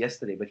like it was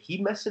yesterday, but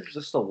he messaged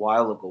us a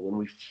while ago when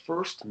we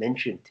first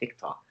mentioned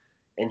TikTok.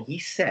 and he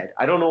said,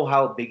 I don't know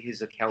how big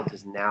his account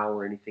is now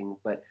or anything,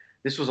 but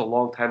this was a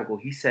long time ago.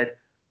 He said,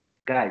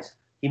 guys,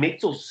 he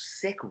makes those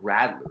sick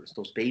radlers,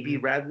 those baby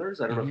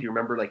radlers. I don't know if you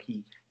remember, like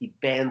he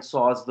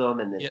bandsaws them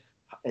and then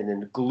and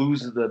then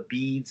glues the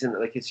beads, and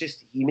like it's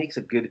just, he makes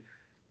a good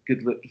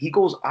look. He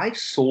goes, I've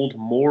sold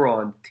more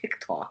on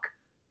TikTok.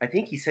 I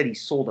think he said he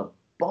sold a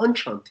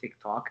bunch on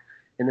TikTok,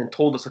 and then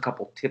told us a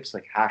couple tips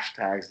like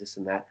hashtags, this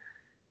and that.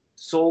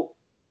 So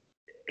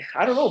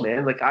I don't know,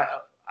 man. Like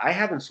I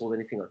haven't sold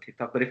anything on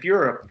TikTok, but if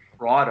you're a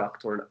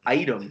product or an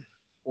item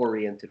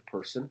oriented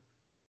person,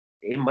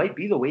 it might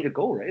be the way to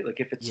go, right? Like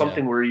if it's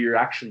something where you're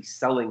actually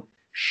selling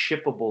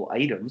shippable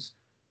items,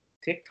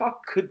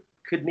 TikTok could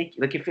make,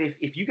 like if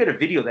you get a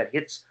video that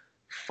hits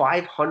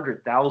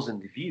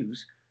 500,000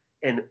 views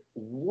and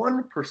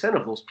 1%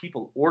 of those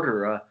people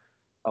order a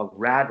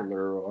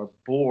rattler or a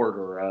board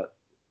or a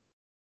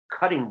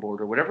cutting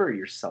board or whatever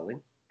you're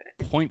selling.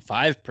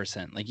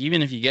 0.5%. Like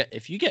even if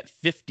you get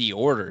 50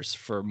 orders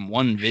from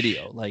one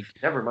video, like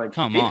never mind,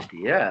 come 50, on.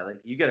 Yeah,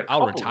 like you get a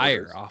I'll couple retire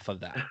orders off of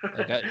that.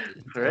 Like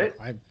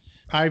right?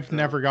 I've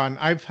never gone.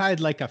 I've had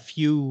like a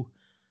few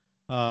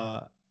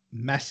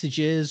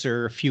messages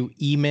or a few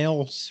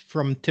emails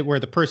from where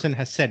the person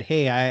has said,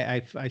 "Hey,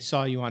 I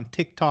saw you on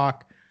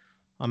TikTok.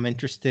 I'm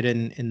interested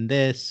in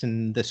this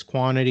and this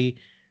quantity,"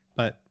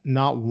 but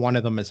not one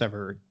of them has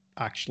ever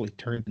actually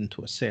turned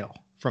into a sale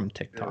from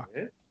TikTok.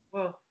 Yeah.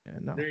 Well,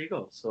 no. There you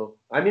go. So,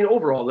 I mean,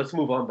 overall, let's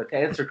move on. But to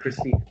answer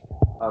Christy,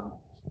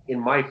 in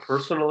my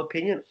personal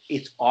opinion,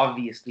 it's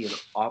obviously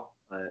a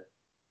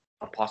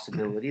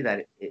possibility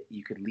that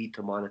you could lead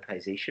to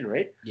monetization,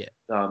 right? Yeah.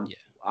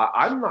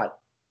 I'm not.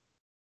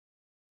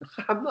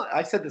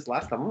 I said this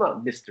last time. I'm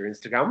not Mr.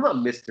 Instagram. I'm not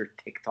Mr.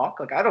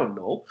 TikTok. Like, I don't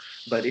know.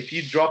 But if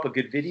you drop a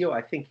good video,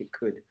 I think it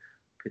could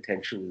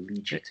potentially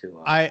lead you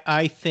to.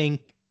 I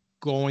think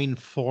going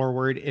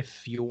forward,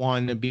 if you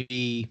want to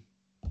be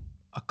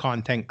a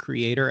content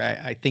creator,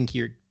 I think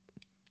you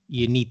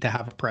need to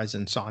have a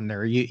presence on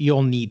there.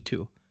 You'll need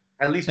to.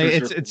 At least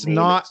it's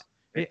not.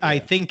 I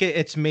think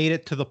it's made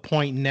it to the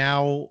point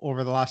now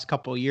over the last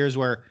couple of years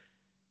where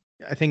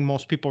I think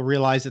most people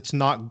realize it's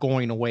not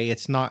going away.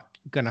 It's not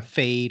going to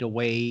fade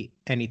away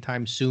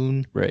anytime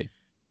soon. Right.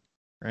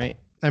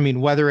 I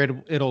mean, whether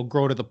it'll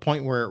grow to the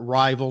point where it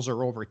rivals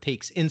or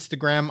overtakes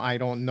Instagram, I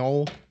don't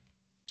know.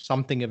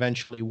 Something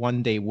eventually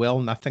one day will.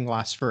 Nothing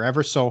lasts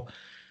forever. So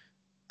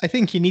I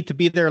think you need to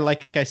be there,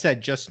 like I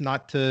said, just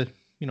not to,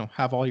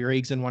 have all your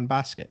eggs in one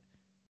basket.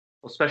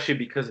 Especially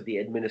because of the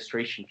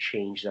administration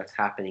change that's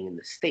happening in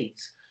the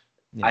States.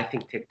 Yeah. I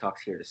think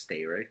TikTok's here to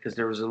stay, right? Because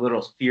there was a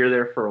little fear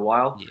there for a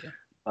while. Yeah.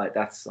 But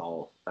that's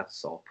all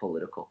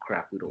political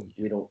crap. We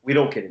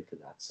don't get into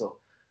that. So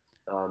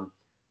don't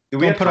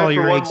put all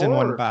your eggs in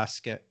one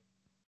basket.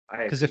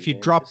 Because if you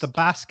drop the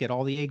basket,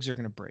 all the eggs are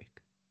going to break.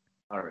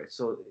 All right.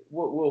 So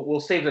we'll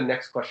save the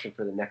next question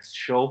for the next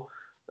show.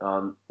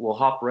 We'll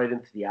hop right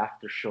into the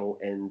after show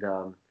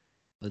and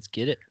let's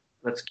get it.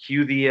 Let's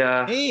cue the.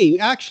 Hey,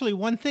 actually,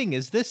 one thing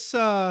is this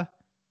our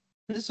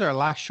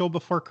last show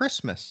before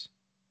Christmas.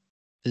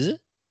 Is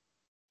it?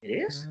 It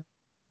is.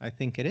 I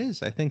think it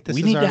is. I think this. We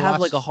is need our to have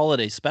last... like a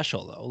holiday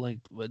special though, like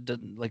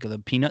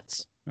the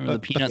Peanuts. Remember the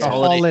Peanuts the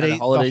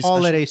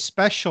holiday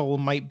special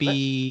might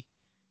be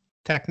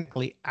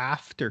technically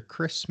after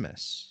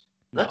Christmas.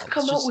 Let's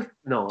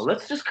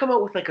just come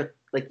out with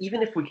like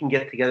even if we can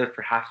get together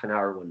for half an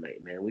hour one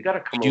night, man, we got to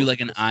come do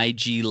like an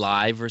IG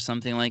live or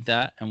something like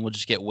that, and we'll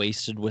just get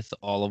wasted with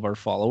all of our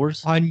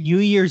followers on New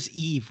Year's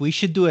Eve. We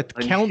should do a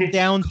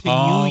countdown to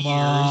New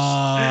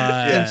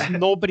Year's since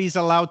nobody's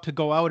allowed to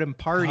go out and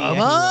party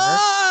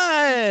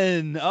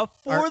anywhere. Up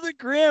for the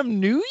Graham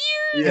New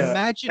Year's. Yeah.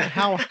 Imagine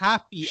how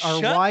happy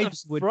our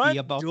wives would be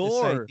about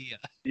this idea.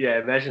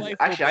 Yeah, imagine.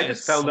 Actually, I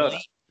just found out.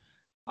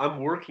 I'm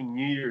working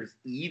New Year's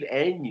Eve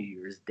and New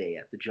Year's Day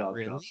at the job.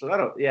 Really? So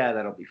that'll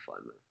be fun.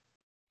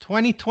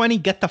 2020,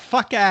 get the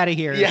fuck out of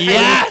here. Yeah.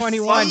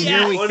 2021,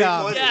 here we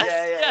come.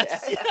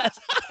 Yes.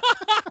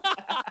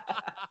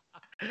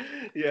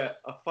 Yeah,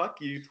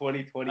 fuck you,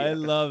 2020. I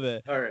love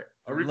it. All right,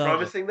 are we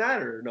promising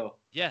that or no?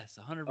 Yes,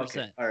 100%.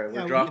 Okay. All right,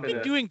 we're dropping. We've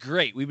been doing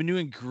great. We've been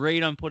doing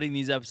great on putting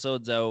these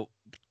episodes out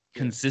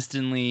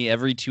consistently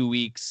every 2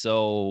 weeks.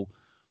 So,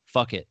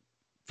 fuck it.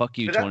 Fuck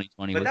you,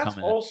 2020. But that's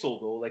also,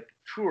 though, like,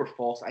 true or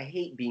false, I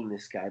hate being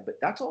this guy, but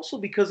that's also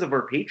because of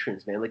our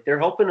patrons, man. Like, they're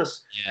helping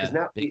us. Because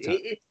now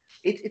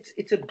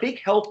it's a big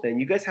help, man.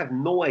 You guys have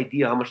no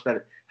idea how much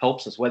that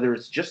helps us, whether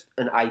it's just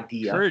an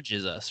idea. It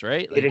encourages us,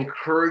 right? It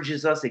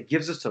encourages us. It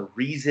gives us a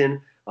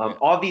reason.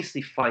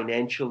 Obviously,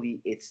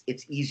 financially, it's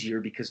easier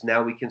because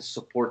now we can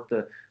support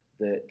the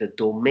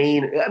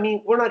domain. I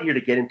mean, we're not here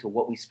to get into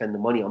what we spend the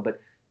money on,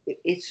 but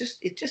it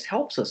just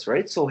helps us,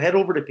 right? So head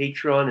over to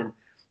Patreon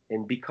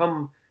and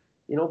become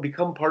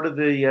part of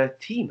the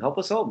team. Help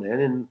us out,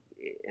 man,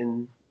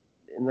 and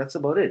that's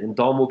about it. And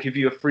Dom will give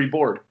you a free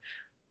board.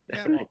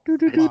 Yeah,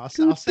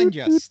 I'll send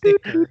you a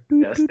sticker.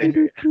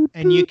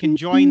 And you can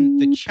join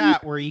the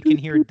chat where you can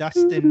hear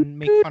Dustin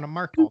make fun of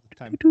Mark all the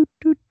time.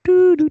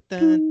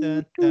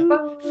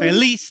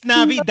 Feliz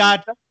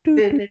Navidad.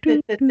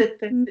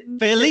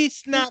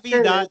 Feliz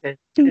Navidad.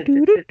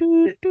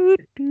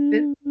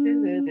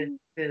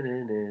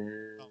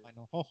 Oh, I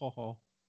know. Ho, ho, ho.